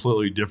in a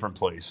completely different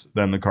place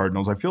than the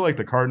Cardinals. I feel like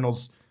the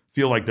Cardinals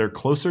feel like they're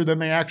closer than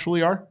they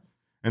actually are,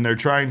 and they're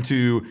trying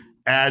to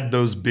add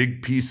those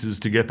big pieces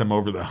to get them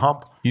over the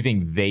hump. You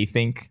think they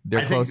think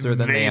they're closer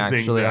than they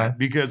actually are?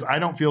 Because I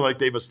don't feel like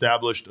they've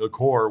established a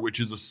core, which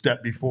is a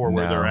step before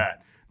where they're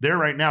at. They're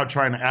right now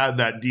trying to add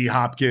that D.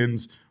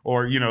 Hopkins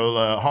or,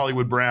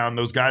 Hollywood Brown,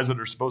 those guys that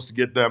are supposed to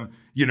get them,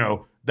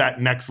 that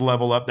next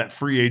level up, that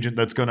free agent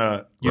that's going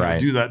to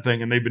do that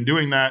thing. And they've been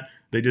doing that.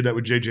 They did that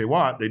with J.J.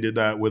 Watt. They did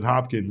that with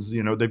Hopkins.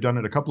 They've done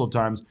it a couple of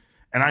times.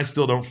 And I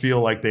still don't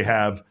feel like they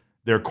have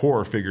their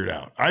core figured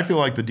out. I feel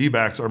like the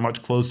D-backs are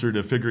much closer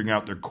to figuring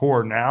out their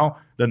core now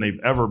than they've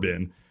ever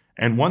been.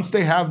 And once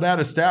they have that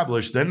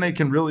established, then they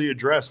can really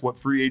address what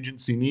free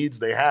agency needs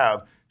they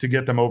have to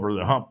get them over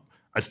the hump.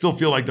 I still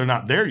feel like they're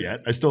not there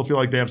yet. I still feel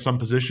like they have some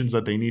positions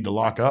that they need to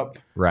lock up.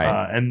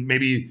 Right. And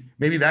maybe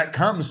that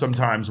comes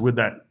sometimes with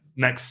that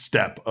next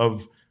step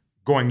of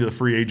going to the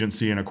free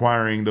agency and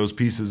acquiring those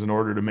pieces in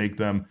order to make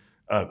them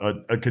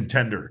a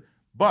contender.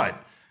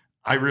 But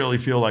I really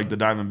feel like the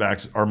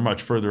Diamondbacks are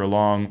much further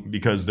along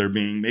because they're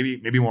being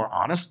maybe more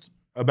honest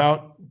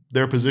about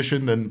their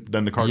position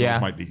than the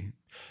Cardinals might be.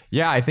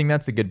 Yeah, I think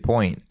that's a good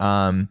point.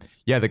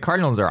 The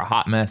Cardinals are a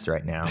hot mess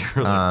right now.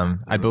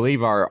 I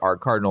believe our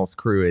Cardinals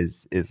crew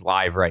is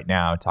live right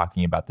now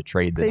talking about the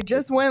trade. They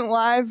just went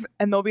live,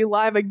 and they'll be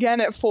live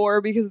again at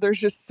 4 because there's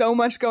just so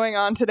much going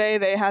on today.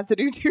 They had to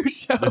do 2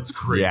 shows. That's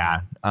crazy.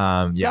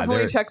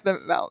 Definitely check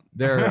them out.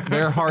 They're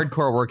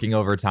hardcore working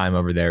overtime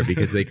over there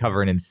because they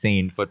cover an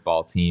insane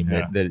football team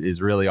that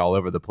is really all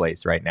over the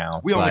place right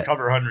now. We only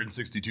cover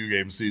 162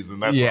 game season.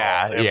 That's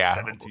all. They have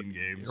 17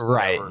 games.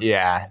 Right. Whatever.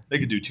 Yeah. They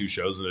could do 2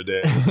 shows in a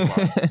day. That's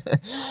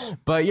fine.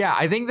 But yeah,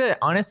 I think that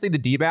honestly the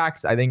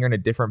D-backs are in a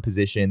different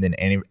position than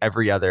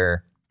every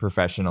other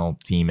professional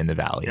team in the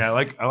Valley. Yeah, I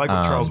like what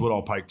Charles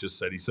Woodall Pike just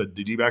said. He said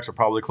the D-backs are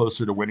probably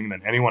closer to winning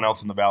than anyone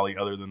else in the Valley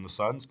other than the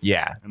Suns.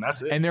 Yeah. And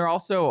that's it. And they're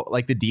also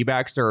the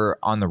D-backs are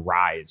on the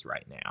rise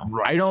right now.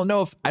 Right.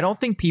 I don't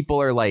think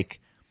people are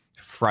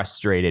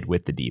frustrated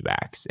with the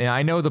D-backs. And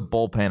I know the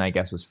bullpen, I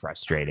guess, was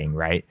frustrating,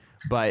 right?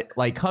 But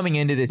coming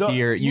into this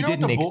year, you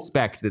didn't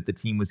expect that the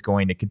team was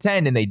going to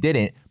contend, and they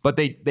didn't. But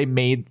they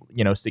made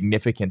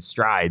significant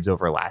strides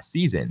over last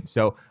season.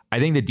 So I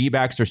think the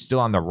D-backs are still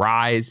on the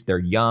rise. They're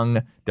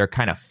young. They're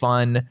kind of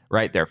fun,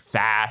 right? They're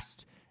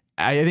fast.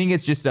 I think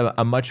it's just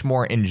a much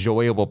more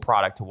enjoyable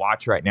product to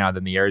watch right now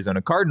than the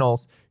Arizona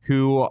Cardinals,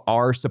 who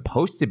are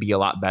supposed to be a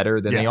lot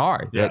better than they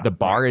are. The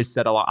bar is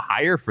set a lot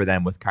higher for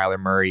them with Kyler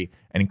Murray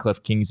and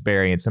Cliff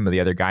Kingsbury and some of the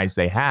other guys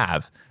they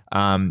have.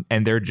 And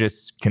they're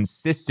just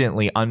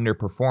consistently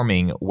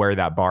underperforming where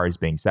that bar is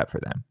being set for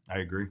them. I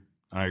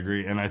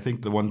agree. And I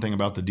think the one thing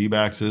about the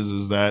D-backs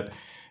is that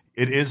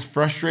it is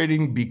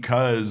frustrating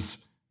because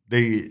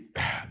they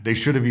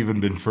should have even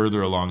been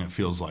further along, it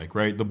feels like,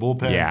 right? The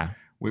bullpen. Yeah.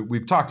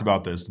 We've talked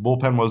about this. The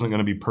bullpen wasn't going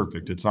to be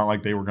perfect. It's not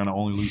like they were going to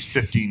only lose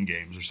 15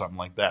 games or something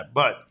like that.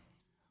 But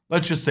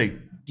let's just say,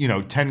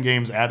 10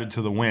 games added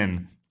to the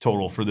win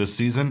total for this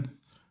season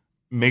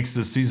makes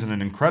this season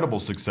an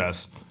incredible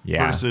success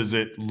versus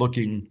it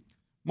looking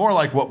more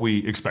like what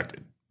we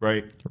expected,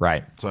 right?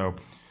 Right. So,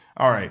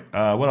 all right.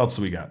 What else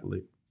do we got,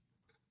 Lee?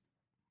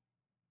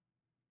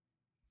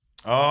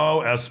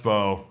 Oh,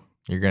 Espo.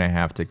 You're going to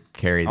have to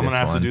carry this one. I'm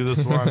going to have to do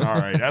this one. All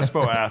right.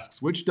 Espo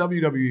asks, which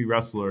WWE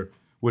wrestler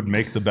would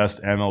make the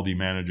best MLB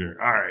manager?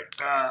 All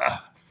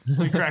right. Let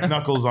me crack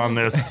knuckles on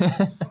this.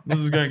 This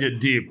is going to get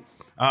deep.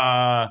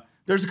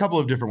 There's a couple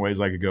of different ways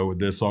I could go with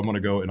this, so I'm going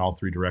to go in all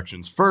 3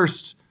 directions.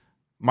 First,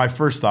 my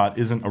first thought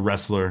isn't a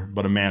wrestler,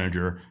 but a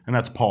manager, and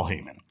that's Paul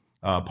Heyman.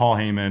 Paul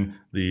Heyman,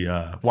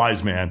 the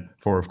wise man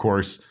for, of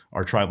course,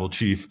 our tribal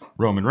chief,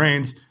 Roman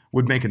Reigns,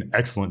 would make an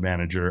excellent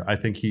manager. I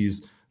think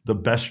he's the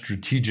best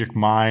strategic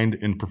mind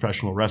in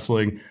professional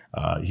wrestling.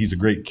 He's a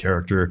great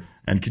character.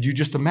 And could you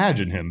just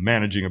imagine him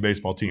managing a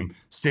baseball team,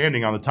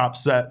 standing on the top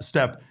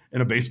step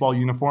in a baseball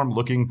uniform,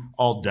 looking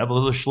all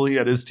devilishly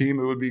at his team?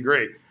 It would be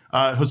great.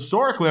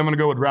 Historically, I'm going to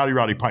go with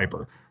Rowdy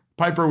Piper.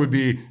 Piper would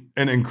be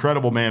an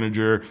incredible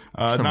manager.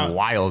 Some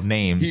wild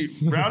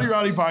names.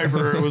 Rowdy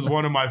Piper was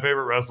one of my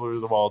favorite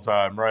wrestlers of all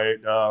time, right?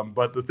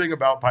 But the thing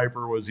about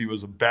Piper was he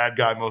was a bad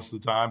guy most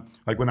of the time.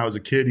 Like when I was a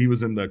kid, he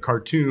was in the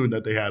cartoon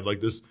that they had.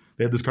 Like this,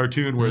 they had this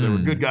cartoon where there were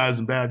good guys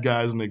and bad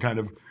guys, and they kind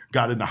of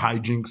got into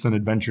hijinks and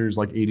adventures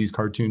like 80s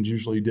cartoons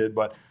usually did.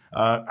 But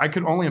I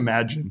could only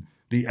imagine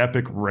the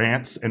epic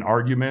rants and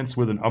arguments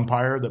with an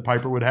umpire that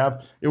Piper would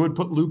have. It would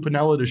put Lou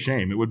Piniella to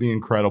shame. It would be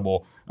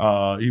incredible.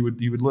 He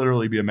would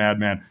literally be a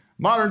madman.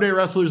 Modern day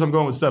wrestlers, I'm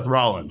going with Seth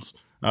Rollins.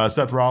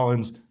 Seth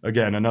Rollins,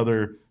 again,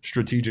 another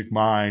strategic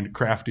mind,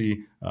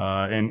 crafty,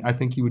 and I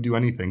think he would do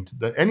anything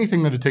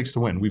that it takes to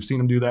win. We've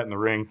seen him do that in the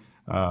ring.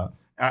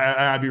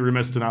 I'd be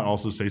remiss to not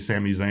also say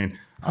Sami Zayn.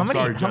 How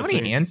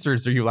many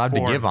answers are you allowed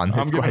to give on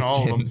this question? I'm giving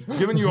all of them.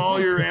 Giving you all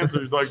your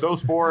answers, like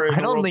those four. I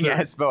don't think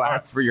Espo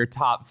asked for your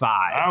top 5.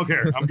 I don't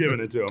care. I'm giving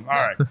it to him.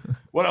 All right.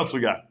 What else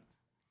we got?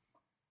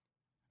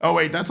 Oh,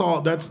 wait, that's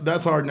all.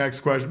 That's our next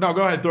question. No,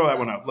 go ahead. Throw that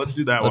one up. Let's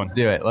do that one. Let's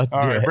do it. All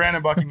right.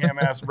 Brandon Buckingham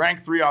asks,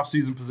 rank 3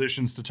 off-season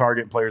positions to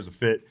target players a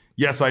fit.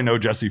 Yes, I know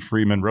Jesse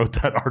Freeman wrote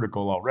that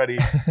article already.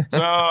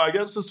 So I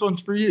guess this one's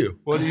for you.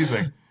 What do you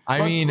think?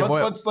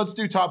 Let's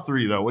do top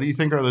 3 though. What do you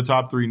think are the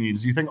top 3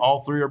 needs? Do you think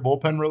all 3 are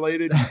bullpen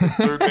related?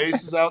 Third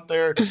base is out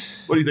there.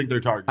 What do you think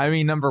they're targeting? I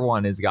mean, number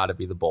 1 has got to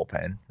be the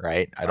bullpen,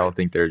 right? I don't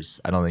think there's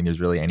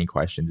really any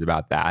questions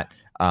about that.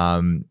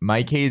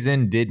 Mike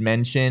Hazen did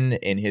mention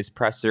in his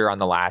presser on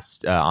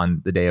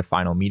the day of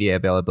final media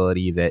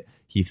availability that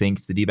he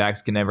thinks the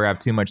D-backs can never have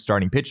too much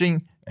starting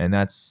pitching, and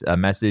that's a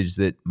message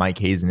that Mike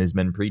Hazen has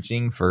been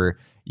preaching for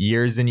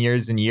years and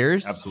years and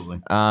years.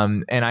 Absolutely.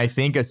 And I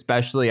think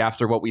especially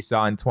after what we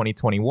saw in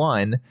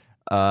 2021,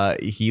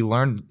 he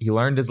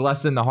learned his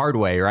lesson the hard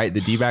way, right? The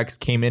D-backs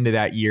came into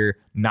that year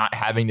not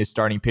having the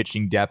starting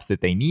pitching depth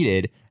that they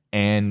needed,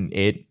 and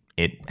it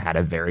had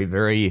a very,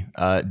 very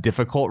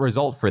difficult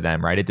result for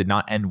them, right? It did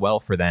not end well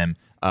for them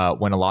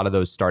when a lot of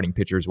those starting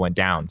pitchers went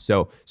down.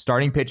 So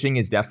starting pitching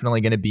is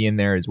definitely going to be in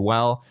there as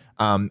well.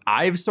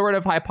 I've sort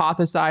of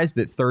hypothesized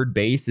that third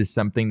base is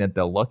something that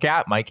they'll look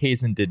at. Mike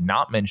Hazen did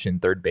not mention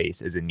third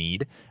base as a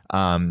need.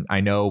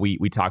 I know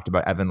we talked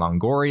about Evan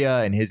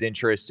Longoria and his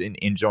interest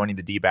in joining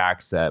the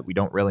D-backs. We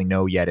don't really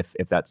know yet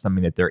if that's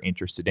something that they're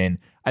interested in.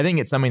 I think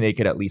it's something they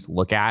could at least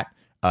look at.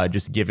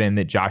 Just given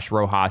that Josh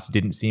Rojas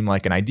didn't seem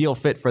like an ideal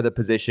fit for the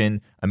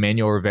position.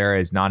 Emmanuel Rivera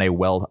is not a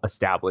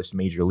well-established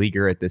major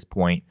leaguer at this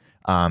point.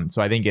 So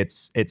I think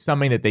it's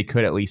something that they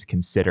could at least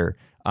consider.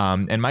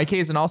 And Mike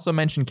Hazen also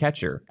mentioned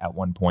catcher at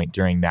one point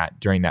during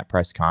that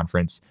press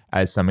conference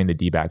as something the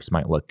D-backs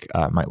might look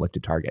to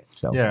target.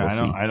 So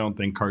yeah, I don't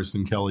think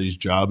Carson Kelly's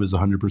job is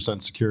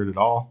 100% secured at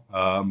all.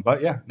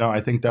 But yeah, no, I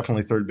think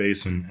definitely third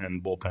base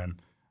and bullpen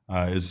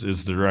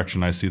is the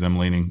direction I see them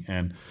leaning.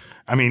 And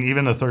I mean,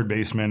 even the third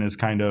baseman is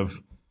kind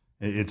of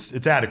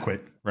it's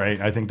adequate,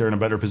 right? I think they're in a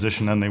better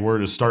position than they were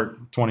to start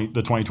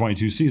the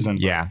 2022 season.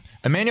 Yeah,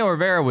 Emmanuel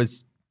Rivera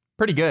was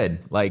pretty good.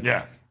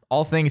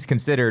 All things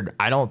considered,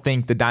 I don't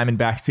think the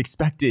Diamondbacks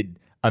expected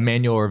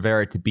Emmanuel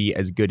Rivera to be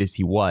as good as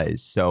he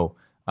was. So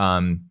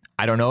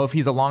I don't know if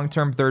he's a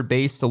long-term third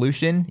base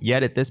solution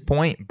yet at this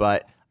point,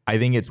 but I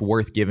think it's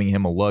worth giving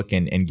him a look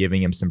and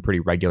giving him some pretty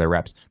regular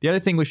reps. The other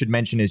thing we should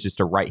mention is just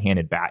a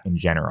right-handed bat in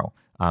general.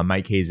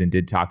 Mike Hazen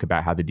did talk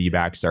about how the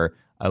D-backs are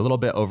a little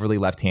bit overly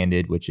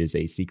left-handed, which is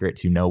a secret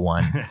to no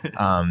one.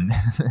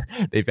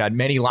 They've had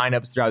many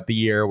lineups throughout the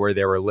year where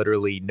there were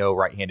literally no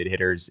right-handed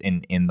hitters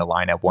in the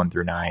lineup 1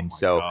 through 9.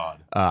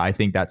 I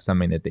think that's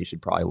something that they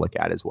should probably look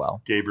at as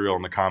well. Gabriel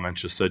in the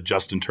comments just said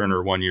Justin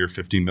Turner 1 year,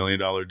 $15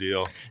 million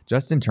deal.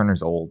 Justin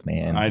Turner's old,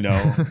 man. I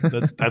know.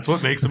 That's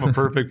what makes him a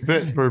perfect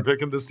fit for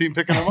picking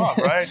him up,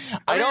 right?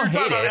 I don't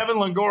hate it. Evan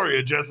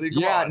Longoria, Jesse.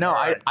 Come on.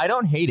 I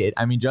don't hate it.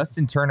 I mean,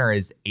 Justin Turner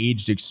has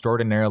aged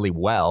extraordinarily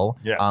well.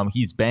 Yeah.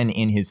 He's been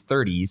in his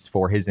 30s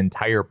for his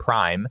entire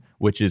prime,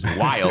 which is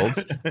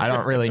wild. I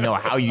don't really know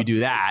how you do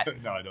that.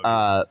 No, I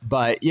don't.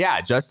 But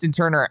yeah, Justin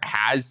Turner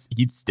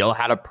he'd still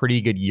had a pretty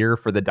good year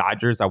for the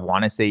Dodgers. I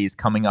want to say he's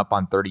coming up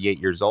on 38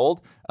 years old,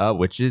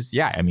 which is,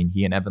 I mean,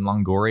 he and Evan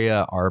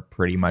Longoria are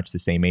pretty much the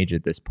same age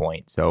at this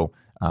point. So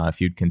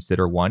if you'd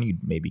consider one,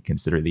 you'd maybe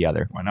consider the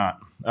other. Why not?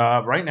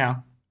 Right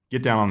now,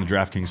 get down on the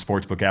DraftKings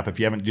Sportsbook app. If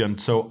you haven't done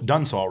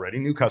so already,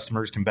 new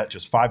customers can bet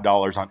just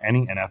 $5 on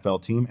any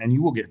NFL team, and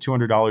you will get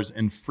 $200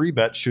 in free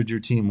bets should your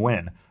team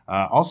win.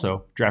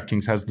 Also,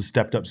 DraftKings has the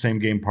stepped-up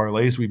same-game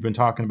parlays we've been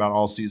talking about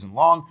all season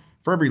long.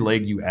 For every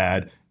leg you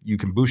add, you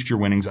can boost your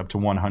winnings up to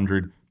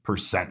 100%.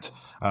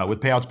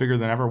 With payouts bigger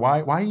than ever,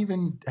 why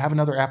even have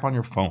another app on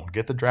your phone?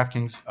 Get the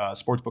DraftKings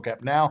Sportsbook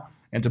app now.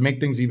 And to make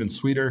things even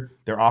sweeter,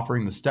 they're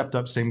offering the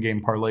stepped-up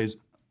same-game parlays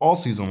all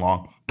season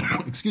long.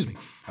 excuse me,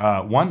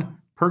 one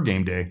per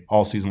game day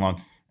all season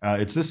long.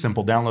 It's this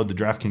simple. Download the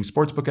DraftKings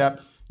Sportsbook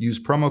app. Use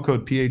promo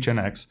code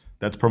PHNX.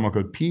 That's promo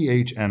code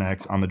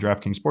PHNX on the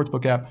DraftKings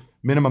Sportsbook app.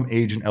 Minimum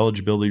age and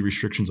eligibility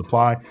restrictions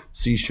apply.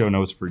 See show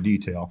notes for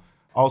detail.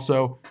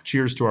 Also,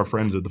 cheers to our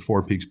friends at the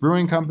Four Peaks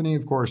Brewing Company.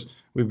 Of course,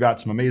 we've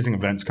got some amazing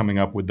events coming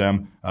up with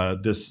them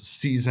this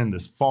season,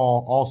 this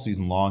fall, all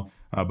season long.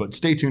 But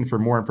stay tuned for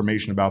more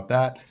information about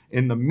that.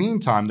 In the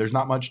meantime, there's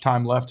not much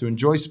time left to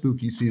enjoy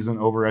spooky season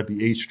over at the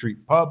 8th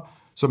Street Pub.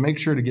 So make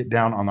sure to get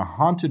down on the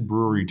haunted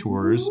brewery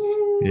tours.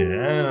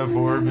 Yeah,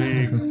 4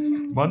 Peaks.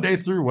 Monday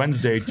through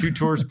Wednesday, 2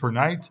 tours per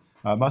night.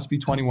 Must be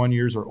 21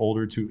 years or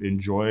older to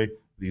enjoy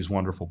these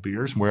wonderful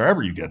beers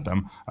wherever you get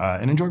them,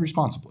 and enjoy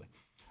responsibly.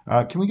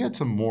 Can we get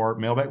some more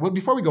mailbag? Well,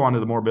 before we go on to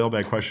the more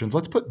mailbag questions,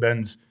 let's put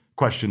Ben's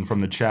question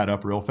from the chat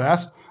up real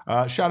fast.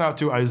 Shout out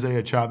to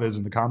Isaiah Chavez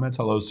in the comments.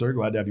 Hello, sir.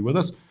 Glad to have you with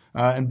us.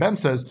 And Ben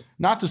says,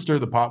 not to stir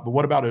the pot, but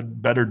what about a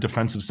better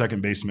defensive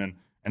second baseman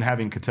and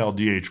having Ketel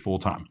DH full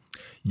time?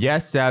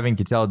 Yes, having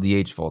Ketel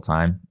DH full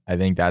time. I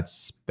think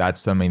that's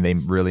something they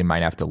really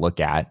might have to look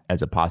at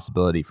as a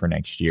possibility for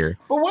next year.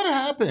 But what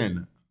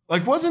happened?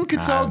 Like, wasn't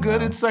Ketel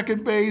good at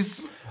second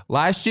base?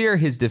 Last year,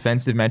 his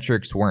defensive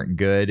metrics weren't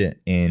good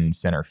in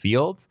center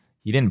field.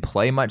 He didn't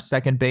play much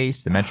second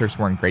base. The metrics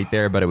weren't great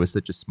there, but it was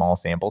such a small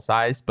sample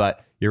size.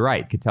 But you're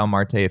right. Ketel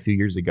Marte a few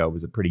years ago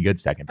was a pretty good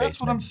second baseman.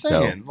 That's what I'm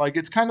saying. Like,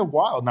 it's kind of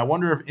wild. And I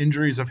wonder if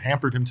injuries have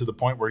hampered him to the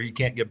point where he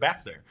can't get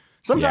back there.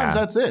 Sometimes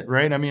that's it,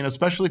 right? I mean,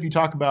 especially if you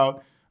talk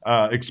about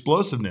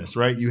explosiveness,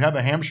 right? You have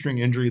a hamstring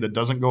injury that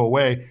doesn't go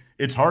away.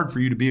 It's hard for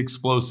you to be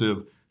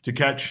explosive, to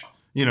catch,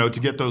 to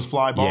get those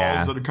fly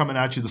balls that are coming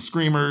at you, the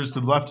screamers to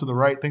the left, to the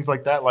right, things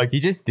like that. Like,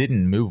 he just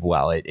didn't move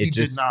well.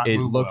 It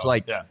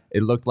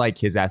looked like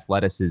his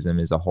athleticism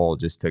as a whole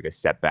just took a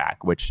step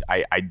back, which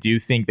I do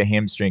think the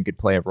hamstring could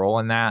play a role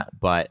in that,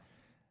 but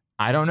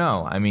I don't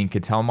know. I mean,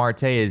 Ketel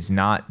Marte is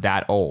not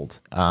that old.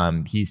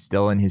 He's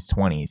still in his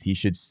 20s. He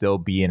should still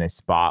be in a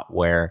spot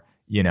where,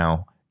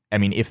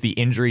 if the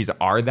injuries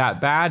are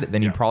that bad,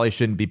 then he probably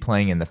shouldn't be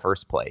playing in the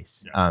first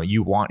place.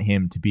 You want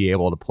him to be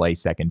able to play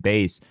second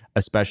base,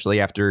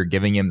 especially after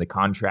giving him the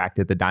contract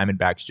that the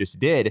Diamondbacks just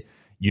did.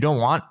 You don't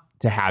want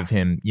to have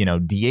him,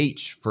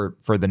 DH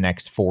for the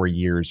next 4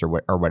 years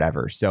or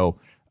whatever. So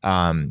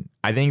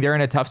I think they're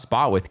in a tough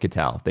spot with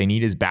Ketel. They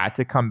need his bat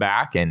to come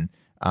back, and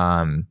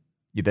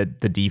the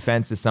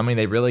defense is something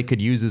they really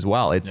could use as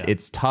well.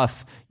 It's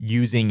tough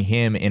using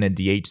him in a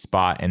DH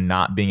spot and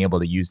not being able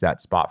to use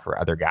that spot for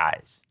other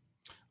guys.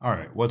 All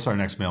right, what's our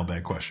next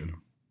mailbag question?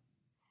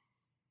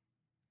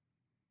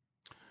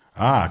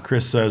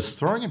 Chris says,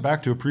 throwing it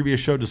back to a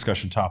previous show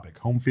discussion topic,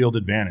 home field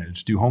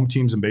advantage. Do home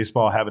teams in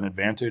baseball have an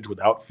advantage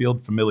with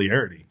outfield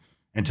familiarity,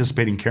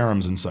 anticipating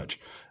caroms and such?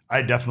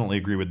 I definitely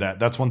agree with that.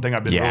 That's one thing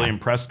I've been really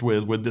impressed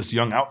with this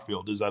young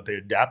outfield, is that they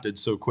adapted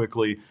so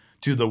quickly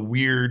to the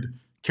weird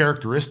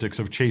characteristics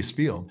of Chase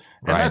Field.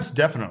 And that's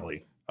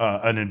definitely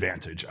an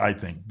advantage, I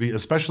think,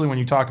 especially when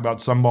you talk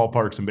about some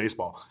ballparks in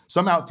baseball.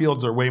 Some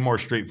outfields are way more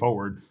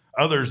straightforward.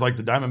 Others, like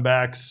the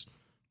Diamondbacks,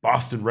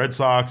 Boston Red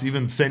Sox,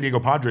 even San Diego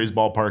Padres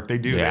ballpark,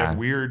 they have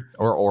weird.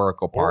 Or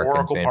Oracle Park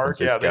in San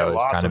Francisco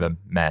is kind of a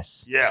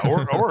mess. Yeah,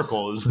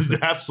 Oracle is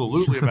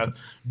absolutely a mess.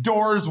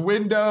 Doors,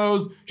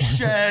 windows,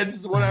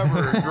 sheds,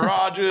 whatever,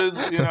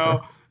 garages,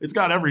 it's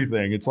got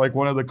everything. It's like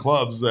one of the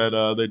clubs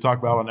that they talk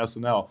about on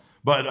SNL.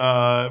 But,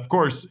 of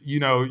course,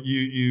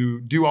 you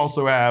do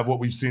also have what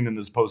we've seen in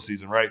this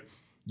postseason, right?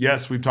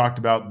 Yes, we've talked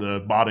about the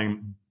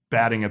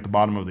batting at the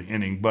bottom of the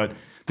inning, but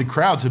the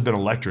crowds have been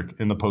electric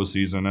in the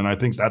postseason, and I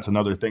think that's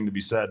another thing to be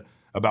said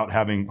about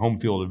having home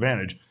field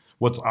advantage.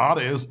 What's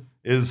odd is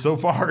so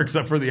far,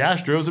 except for the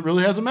Astros, it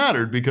really hasn't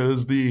mattered,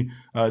 because the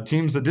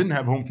teams that didn't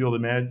have home field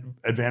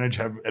advantage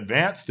have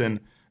advanced,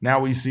 and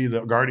now we see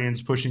the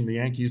Guardians pushing the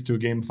Yankees to a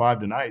Game 5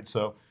 tonight.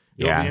 So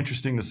it'll be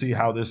interesting to see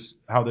how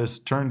this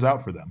turns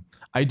out for them.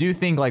 I do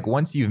think, like,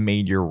 once you've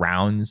made your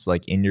rounds,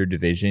 like, in your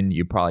division,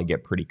 you probably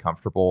get pretty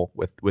comfortable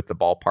with the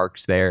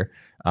ballparks there.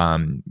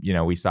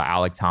 We saw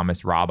Alec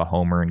Thomas rob a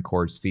homer in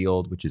Coors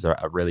Field, which is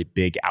a really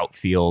big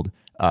outfield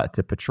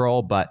to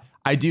patrol. But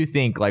I do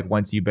think, like,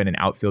 once you've been an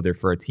outfielder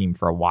for a team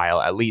for a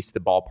while, at least the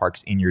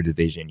ballparks in your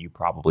division, you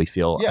probably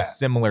feel a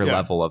similar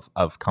level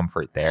of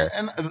comfort there.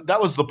 And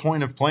that was the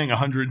point of playing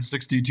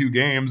 162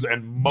 games,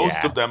 and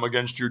most of them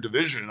against your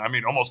division. I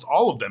mean, almost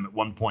all of them at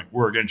one point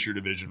were against your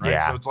division,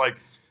 right? So it's like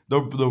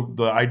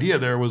the idea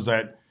there was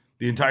that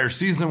the entire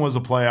season was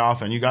a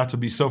playoff, and you got to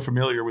be so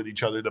familiar with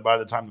each other that by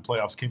the time the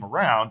playoffs came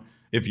around,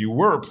 if you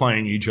were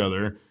playing each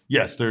other,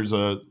 yes,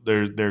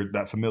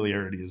 that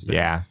familiarity is there.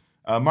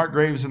 Yeah. Mark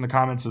Graves in the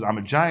comments says, I'm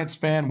a Giants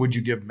fan. Would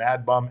you give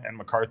Mad Bum and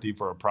McCarthy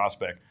for a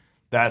prospect?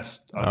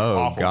 That's an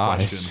awful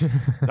question.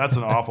 That's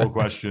an awful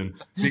question,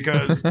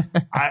 because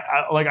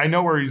I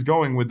know where he's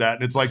going with that.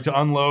 And it's like, to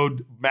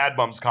unload Mad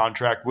Bum's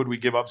contract, would we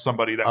give up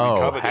somebody that we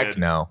coveted? Heck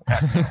no.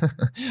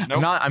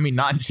 Nope.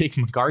 Not Jake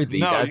McCarthy.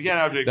 No, you can't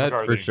have Jake McCarthy.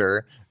 That's for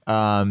sure.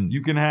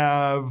 You can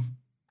have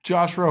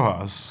Josh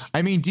Rojas.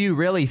 I mean, do you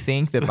really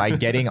think that by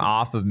getting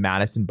off of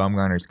Madison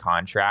Bumgarner's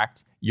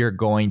contract, you're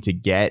going to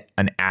get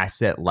an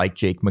asset like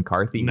Jake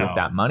McCarthy with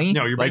that money?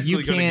 No, you're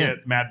basically going to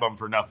get Mad Bum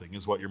for nothing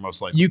is what you're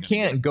most likely. You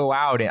can't go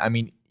out and, I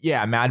mean,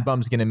 yeah, Mad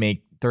Bum's going to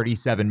make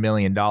 $37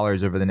 million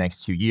over the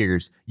next 2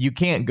 years. You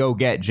can't go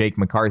get Jake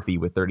McCarthy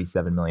with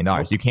 $37 million.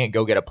 Nope. You can't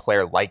go get a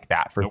player like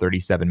that for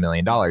 $37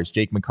 million.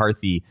 Jake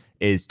McCarthy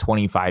is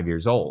 25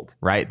 years old,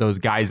 right? Those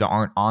guys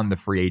aren't on the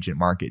free agent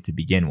market to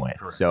begin with.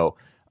 Correct. So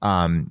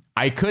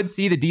I could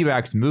see the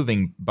D-backs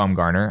moving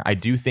Bumgarner. I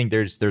do think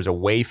there's a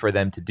way for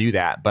them to do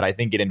that, but I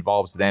think it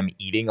involves them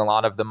eating a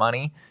lot of the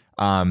money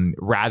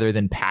rather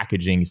than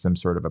packaging some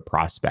sort of a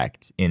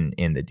prospect in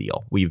the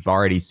deal. We've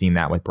already seen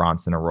that with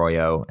Bronson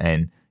Arroyo,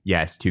 and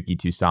yes, Tuki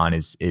Toussaint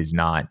is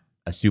not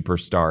a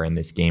superstar in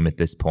this game at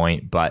this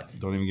point, but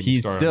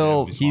he's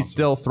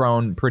still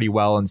thrown pretty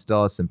well and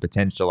still has some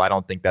potential. I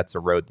don't think that's a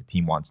road the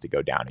team wants to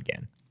go down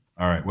again.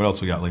 All right, what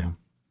else we got, Liam?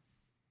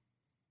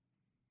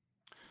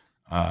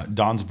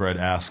 Don's Bread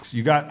asks,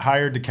 you got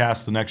hired to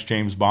cast the next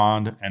James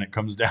Bond, and it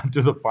comes down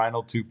to the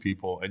final two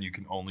people, and you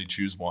can only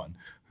choose one.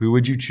 Who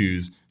would you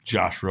choose,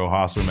 Josh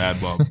Rojas or Mad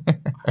Bum?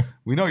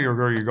 We know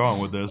where you're going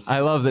with this.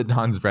 I love that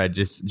Don's Bread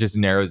just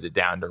narrows it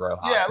down to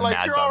Rojas. Yeah, and like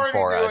Mad you're Bum already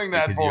for doing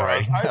that for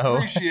us. I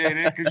appreciate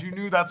it because you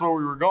knew that's where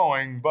we were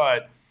going.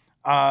 But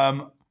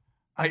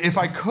if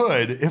I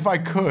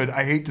could,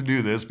 I hate to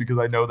do this because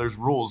I know there's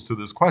rules to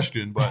this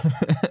question, but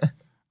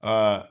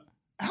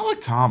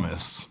Alec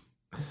Thomas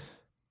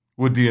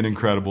would be an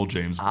incredible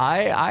James Bond.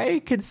 I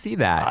could see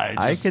that.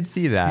 I could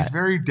see that. He's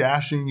very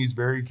dashing. He's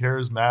very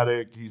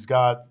charismatic. He's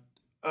got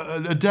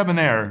a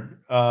debonair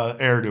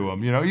air to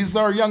him. You know, he's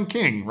our young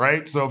king,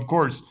 right? So of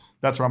course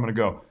that's where I'm going to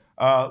go.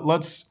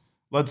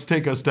 Let's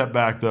take a step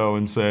back though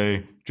and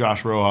say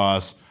Josh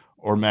Rojas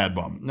or Mad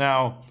Bum.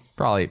 Now,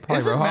 probably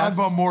isn't Rojas. Mad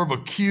Bum more of a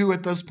Q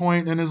at this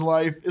point in his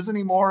life? Isn't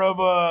he more of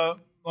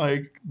a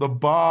like the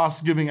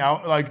boss giving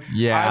out? Like,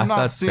 yeah, I'm not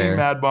that's seeing fair.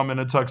 Mad Bum in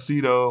a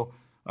tuxedo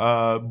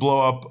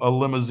blow up a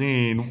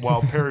limousine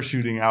while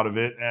parachuting out of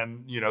it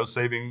and, you know,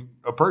 saving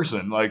a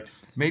person. Like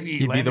maybe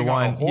he'd be the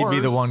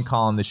one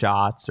calling the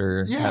shots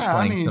or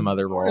playing some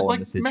other role like in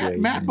the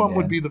situation. Matt Bum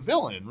would be the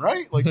villain,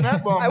 right? Like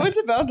Matt Bum. I was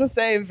about to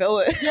say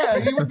villain. Yeah,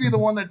 he would be the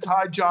one that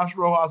tied Josh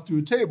Rojas to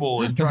a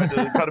table and tried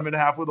to cut him in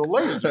half with a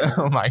laser.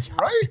 Oh my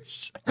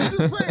gosh. Right? I'm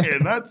just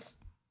saying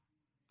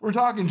we're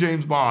talking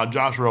James Bond.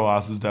 Josh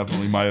Rojas is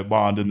definitely my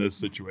Bond in this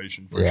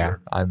situation for sure.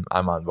 I'm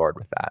on board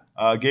with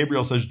that.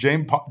 Gabriel says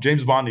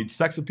James Bond needs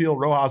sex appeal.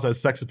 Rojas has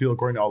sex appeal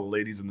according to all the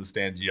ladies in the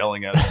stands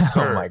yelling at him.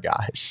 Oh my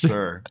gosh.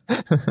 Sir.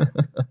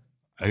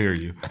 I hear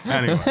you.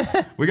 Anyway,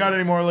 we got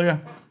any more, Leah?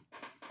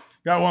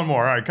 Got one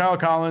more. All right. Kyle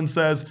Collins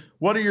says,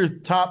 what are your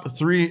top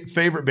 3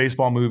 favorite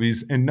baseball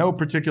movies in no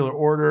particular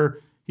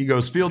order? He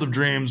goes Field of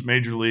Dreams,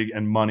 Major League,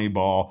 and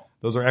Moneyball.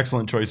 Those are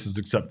excellent choices,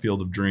 except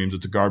Field of Dreams.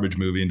 It's a garbage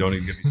movie, and don't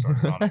even get me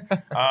started on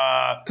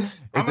it.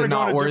 Is it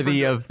not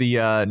worthy of the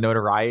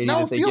notoriety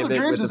that they Field give of it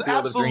Dreams with is the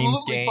Field of Dreams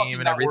absolutely game fucking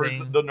and not everything?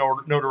 worth the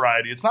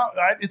notoriety. It's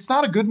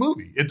not a good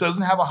movie. It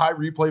doesn't have a high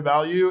replay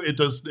value. It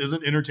just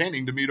isn't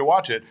entertaining to me to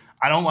watch it.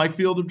 I don't like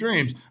Field of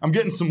Dreams. I'm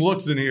getting some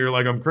looks in here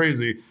like I'm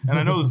crazy, and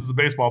I know this is a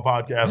baseball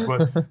podcast,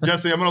 but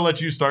Jesse, I'm going to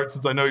let you start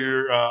since I know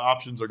your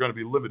options are going to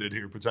be limited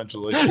here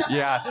potentially.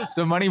 Yeah,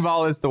 so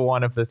Moneyball is the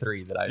one of the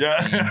 3 that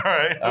I've seen. All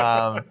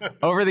right.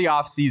 Over the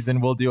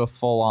offseason, we'll do a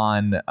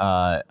full-on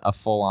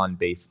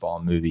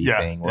baseball movie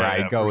thing where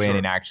I go in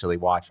and actually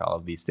watch all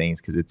of these things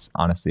because it's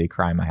honestly a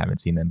crime I haven't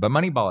seen them. But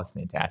Moneyball is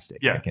fantastic.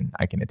 Yeah.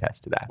 I can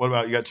attest to that. What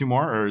about, you got 2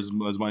 more, or is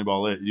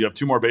Moneyball it? You have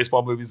 2 more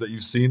baseball movies that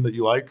you've seen that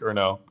you like, or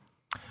no?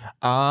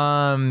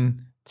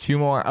 2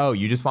 more. Oh,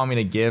 you just want me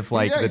to give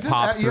the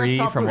top 3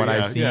 from what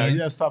I've seen? Yeah,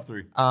 yes, top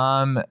 3.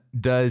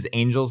 Does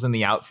Angels in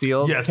the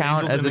Outfield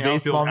count as a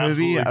baseball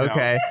movie?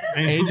 Okay.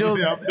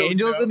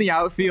 Angels in the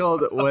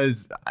Outfield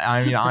was,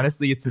 I mean,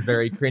 honestly, it's a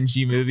very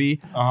cringy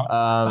movie.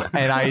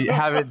 And I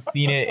haven't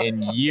seen it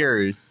in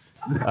years.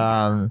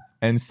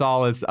 And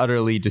Saul is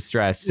utterly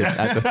distressed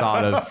at the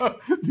thought of that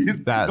movie.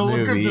 The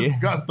look of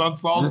disgust on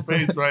Saul's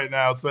face right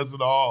now says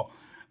it all.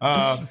 You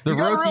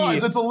gotta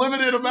realize it's a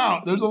limited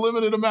amount. There's a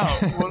limited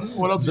amount.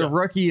 What else? The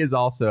Rookie is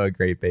also a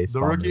great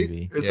baseball movie.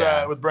 movie. Is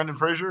with Brendan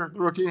Fraser, The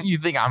Rookie? You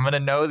think I'm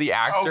gonna know the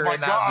actor in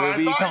that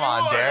movie? Come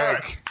on,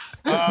 Derek.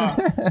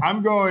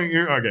 I'm going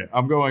here. Okay,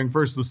 I'm going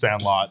first The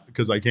Sandlot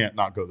because I can't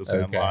not go The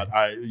Sandlot.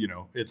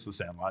 It's The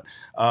Sandlot.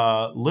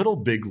 Little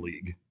Big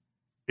League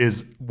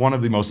is one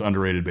of the most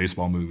underrated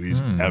baseball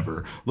movies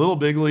ever. Little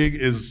Big League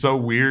is so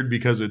weird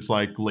because it's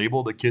like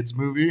labeled a kids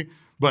movie,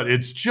 but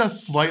it's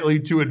just slightly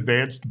too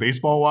advanced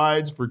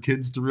baseball-wise for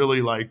kids to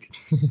really like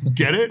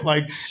get it.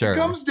 Like It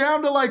comes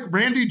down to like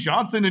Randy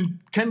Johnson and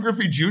Ken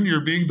Griffey Jr.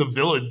 being the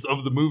villains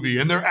of the movie,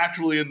 and they're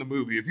actually in the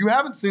movie. If you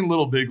haven't seen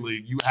Little Big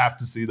League, you have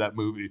to see that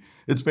movie.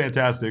 It's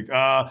fantastic.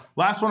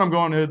 Last one I'm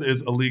going with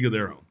is A League of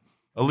Their Own.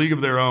 A League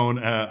of Their Own.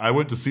 I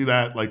went to see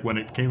that like when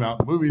it came out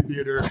in the movie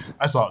theater.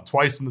 I saw it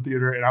twice in the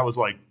theater, and I was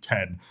like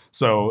 10.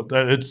 So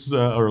it's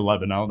or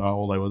 11. I don't know how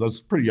old I was. I was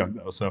pretty young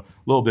though. So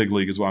Little Big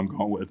League is what I'm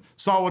going with.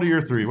 Saul, what are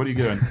your 3? What are you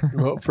doing?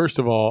 Well, first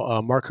of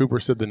all, Mark Cooper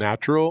said The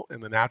Natural,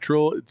 and The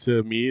Natural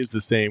to me is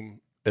the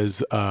same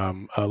as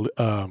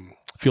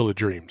Field of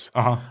Dreams.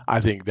 I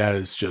think that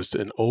is just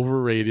an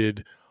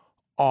overrated,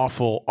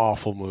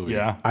 awful movie.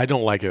 Yeah. I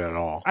don't like it at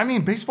all. I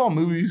mean, baseball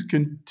movies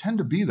can tend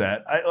to be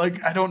that.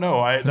 I don't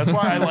know. That's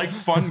why I like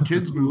fun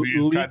kids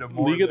movies kind of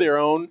more. League of Their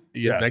Own,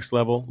 Next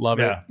Level,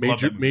 love it.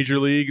 Major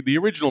League, the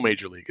original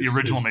Major League.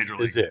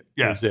 Is it.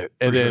 Yeah, is it.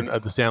 And then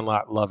The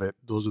Sandlot, love it.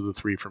 Those are the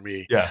 3 for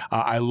me. Yeah.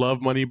 I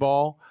love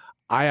Moneyball.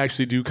 I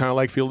actually do kind of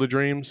like Field of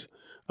Dreams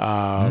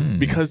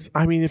because,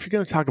 I mean, if you're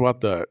going to talk about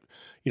the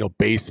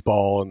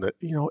baseball and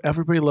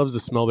everybody loves to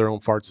smell their own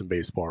farts in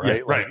baseball, right?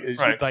 Yeah,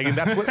 right. Like, and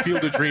that's what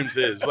Field of Dreams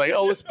is. Like,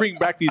 oh, let's bring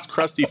back these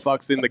crusty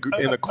fucks in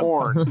the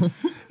corn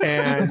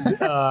and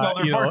smell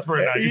their farts for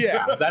a night.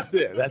 Yeah, that's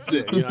it.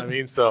 You know what I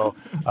mean? So,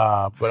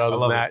 but other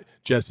than that,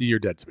 Jesse, you're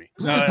dead to me.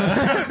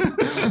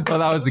 Well,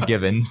 that was a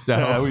given. So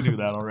yeah, we knew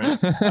that already.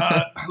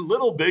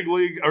 Little Big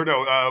League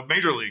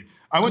Major League.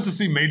 I went to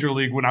see Major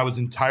League when I was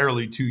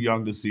entirely too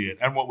young to see it,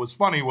 and what was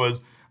funny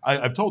was.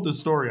 I've told this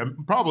story.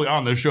 I'm probably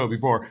on this show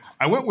before.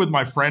 I went with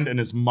my friend and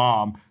his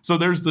mom. So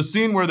there's the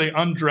scene where they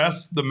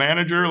undress the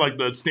manager, like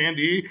the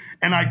standee,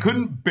 and I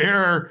couldn't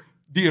bear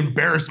the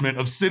embarrassment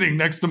of sitting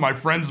next to my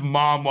friend's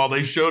mom while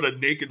they showed a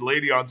naked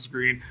lady on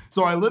screen.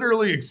 So I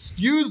literally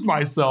excused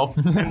myself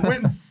and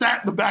went and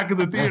sat in the back of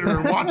the theater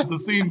and watched the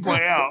scene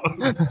play out.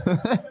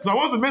 So I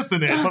wasn't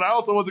missing it, but I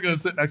also wasn't going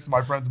to sit next to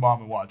my friend's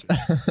mom and watch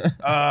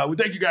it. We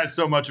thank you guys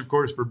so much, of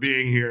course, for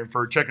being here and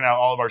for checking out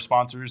all of our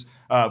sponsors.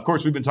 Of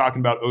course, we've been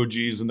talking about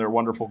OGs and their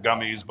wonderful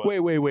gummies. But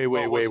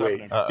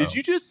wait. Did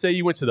you just say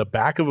you went to the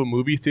back of a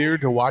movie theater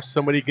to watch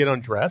somebody get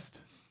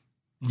undressed?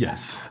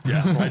 Yes.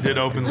 Yeah, I did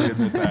openly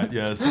admit that.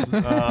 Yes.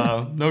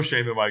 No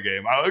shame in my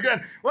game.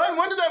 Again,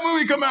 when did that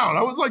movie come out?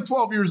 I was like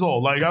 12 years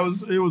old.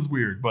 It was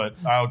weird, but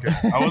okay.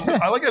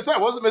 Like I said, I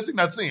wasn't missing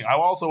that scene. I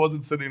also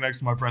wasn't sitting next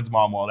to my friend's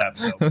mom while it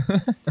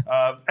happened.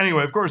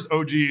 Anyway, of course,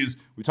 OGs,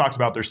 we talked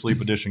about their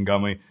sleep edition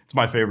gummy. It's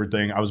my favorite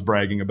thing. I was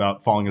bragging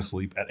about falling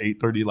asleep at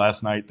 8:30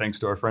 last night, thanks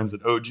to our friends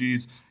at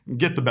OGs.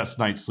 Get the best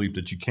night's sleep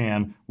that you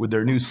can with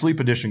their new sleep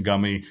edition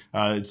gummy.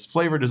 It's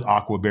flavored as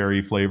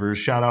aquaberry flavors.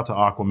 Shout out to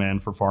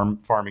Aquaman for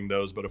farming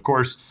those. But of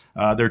course,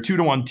 their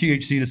 2-to-1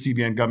 THC to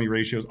CBN gummy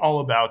ratio is all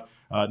about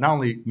not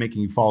only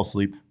making you fall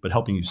asleep, but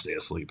helping you stay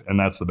asleep. And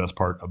that's the best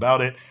part about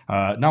it.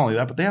 Not only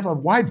that, but they have a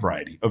wide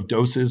variety of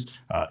doses,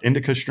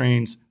 indica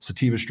strains,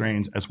 sativa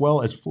strains, as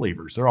well as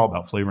flavors. They're all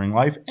about flavoring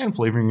life and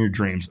flavoring your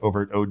dreams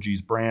over at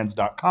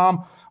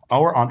ogsbrands.com.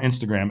 Or on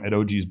Instagram at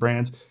OG's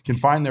Brands. You can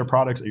find their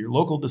products at your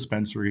local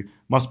dispensary.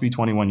 Must be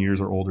 21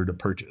 years or older to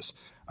purchase.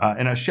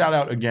 And a shout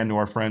out again to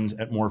our friends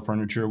at More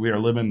Furniture. We are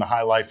living the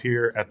high life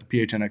here at the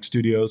PHNX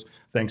studios,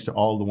 thanks to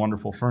all the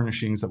wonderful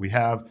furnishings that we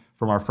have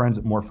from our friends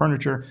at More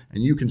Furniture.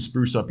 And you can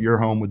spruce up your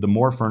home with the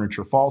More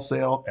Furniture Fall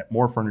Sale at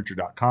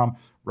morefurniture.com.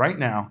 Right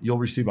now, you'll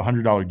receive a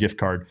 $100 gift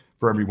card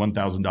for every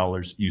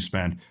 $1,000 you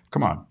spend.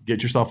 Come on,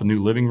 get yourself a new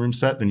living room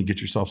set. Then you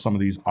get yourself some of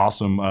these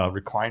awesome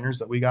recliners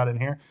that we got in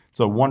here. It's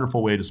a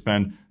wonderful way to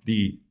spend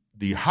the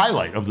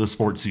highlight of the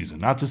sports season.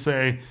 Not to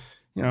say,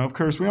 of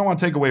course, we don't want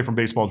to take away from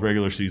baseball's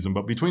regular season,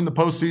 but between the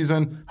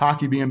postseason,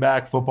 hockey being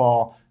back,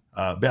 football,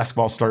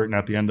 basketball starting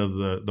at the end of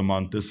the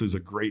month, this is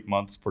a great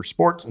month for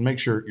sports, and make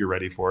sure you're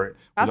ready for it.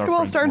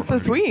 Basketball starts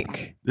this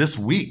week. This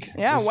week.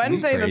 Yeah,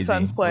 Wednesday the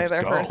Suns play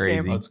their first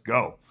game. Let's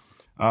go.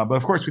 But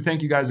of course, we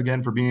thank you guys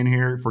again for being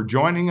here, for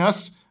joining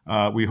us.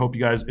 We hope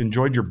you guys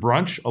enjoyed your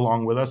brunch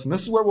along with us. And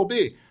this is where we'll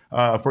be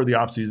for the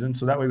offseason.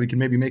 So that way we can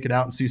maybe make it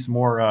out and see some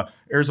more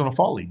Arizona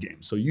Fall League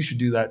games. So you should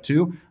do that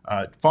too.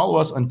 Follow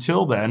us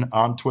until then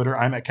on Twitter.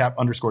 I'm at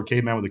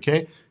cap_caveman with a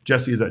K.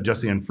 Jesse is at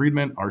Jesse N.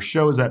 Friedman. Our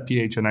show is at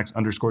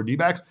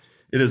PHNX_DBacks.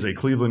 It is a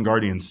Cleveland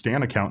Guardians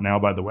Stan account now,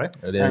 by the way.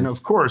 It is. And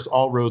of course,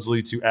 all roads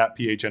lead to at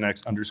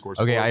PHNX_sports.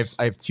 Okay, I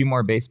have 2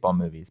 more baseball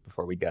movies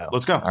before we go.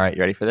 Let's go. All right, you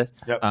ready for this?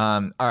 Yep.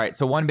 All right,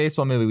 so one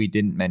baseball movie we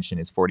didn't mention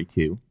is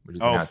 42, which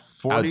is an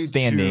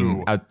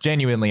 42.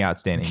 genuinely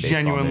outstanding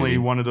baseball movie.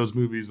 One of those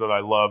movies that I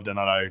loved and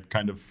that I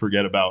kind of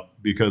forget about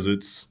because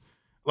it's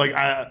like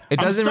it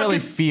doesn't really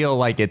feel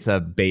like it's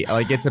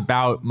it's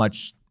about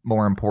much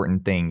more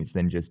important things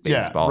than just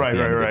baseball at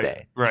the end of the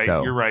day. Right,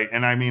 so, you're right.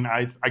 And I mean,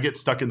 I get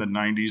stuck in the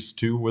 90s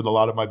too with a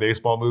lot of my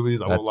baseball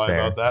movies. I won't lie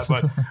about that.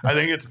 But I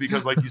think it's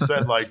because, like you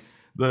said, like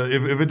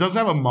if it doesn't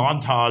have a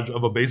montage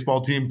of a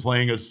baseball team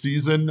playing a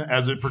season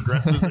as it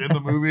progresses in the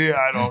movie,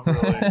 I don't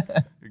really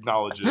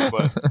acknowledge it.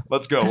 But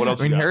let's go. What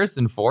else? I mean,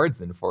 Harrison Ford's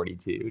in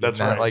 42.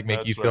 Doesn't that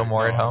make you feel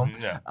more at home?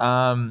 Yeah.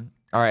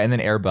 All right, and then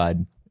Air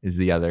Bud is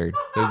the other.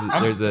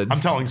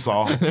 I'm telling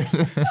Saul.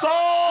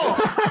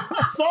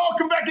 Saul,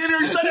 come back in here.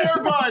 You said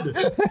Air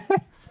Bud.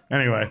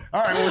 Anyway,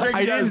 all right. Well, thank you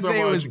I guys didn't so say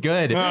much. it was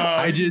good.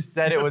 I just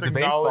said you it was a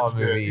baseball acknowledged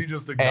it. movie. You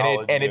just and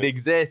acknowledged it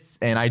exists,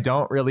 and I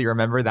don't really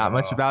remember that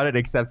much about it,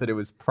 except that it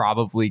was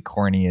probably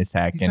corny as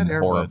heck and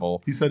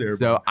horrible. He said Air Bud.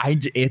 So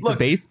it's a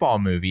baseball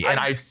movie, and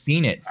I've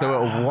seen it,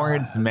 so it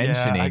warrants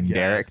mentioning,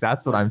 Derek.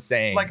 That's what I'm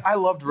saying. Like, I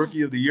loved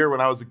Rookie of the Year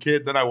when I was a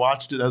kid. Then I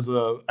watched it as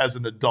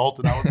an adult,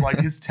 and I was like,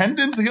 his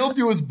tendons healed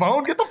to his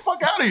bone? Get the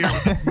fuck out of here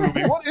with this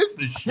movie. What is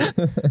this shit?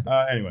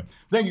 Anyway,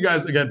 thank you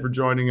guys again for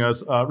joining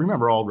us.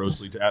 Remember, all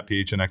roads lead to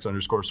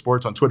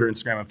 @PHNX_sports on Twitter,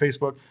 Instagram, and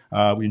Facebook.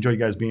 We enjoy you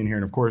guys being here.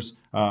 And of course,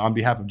 on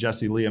behalf of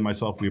Jesse, Lee, and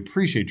myself, we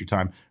appreciate your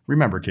time.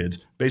 Remember,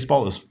 kids,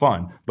 baseball is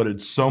fun, but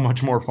it's so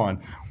much more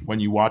fun when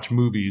you watch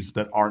movies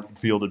that aren't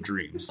Field of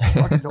Dreams.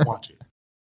 Fucking don't watch it.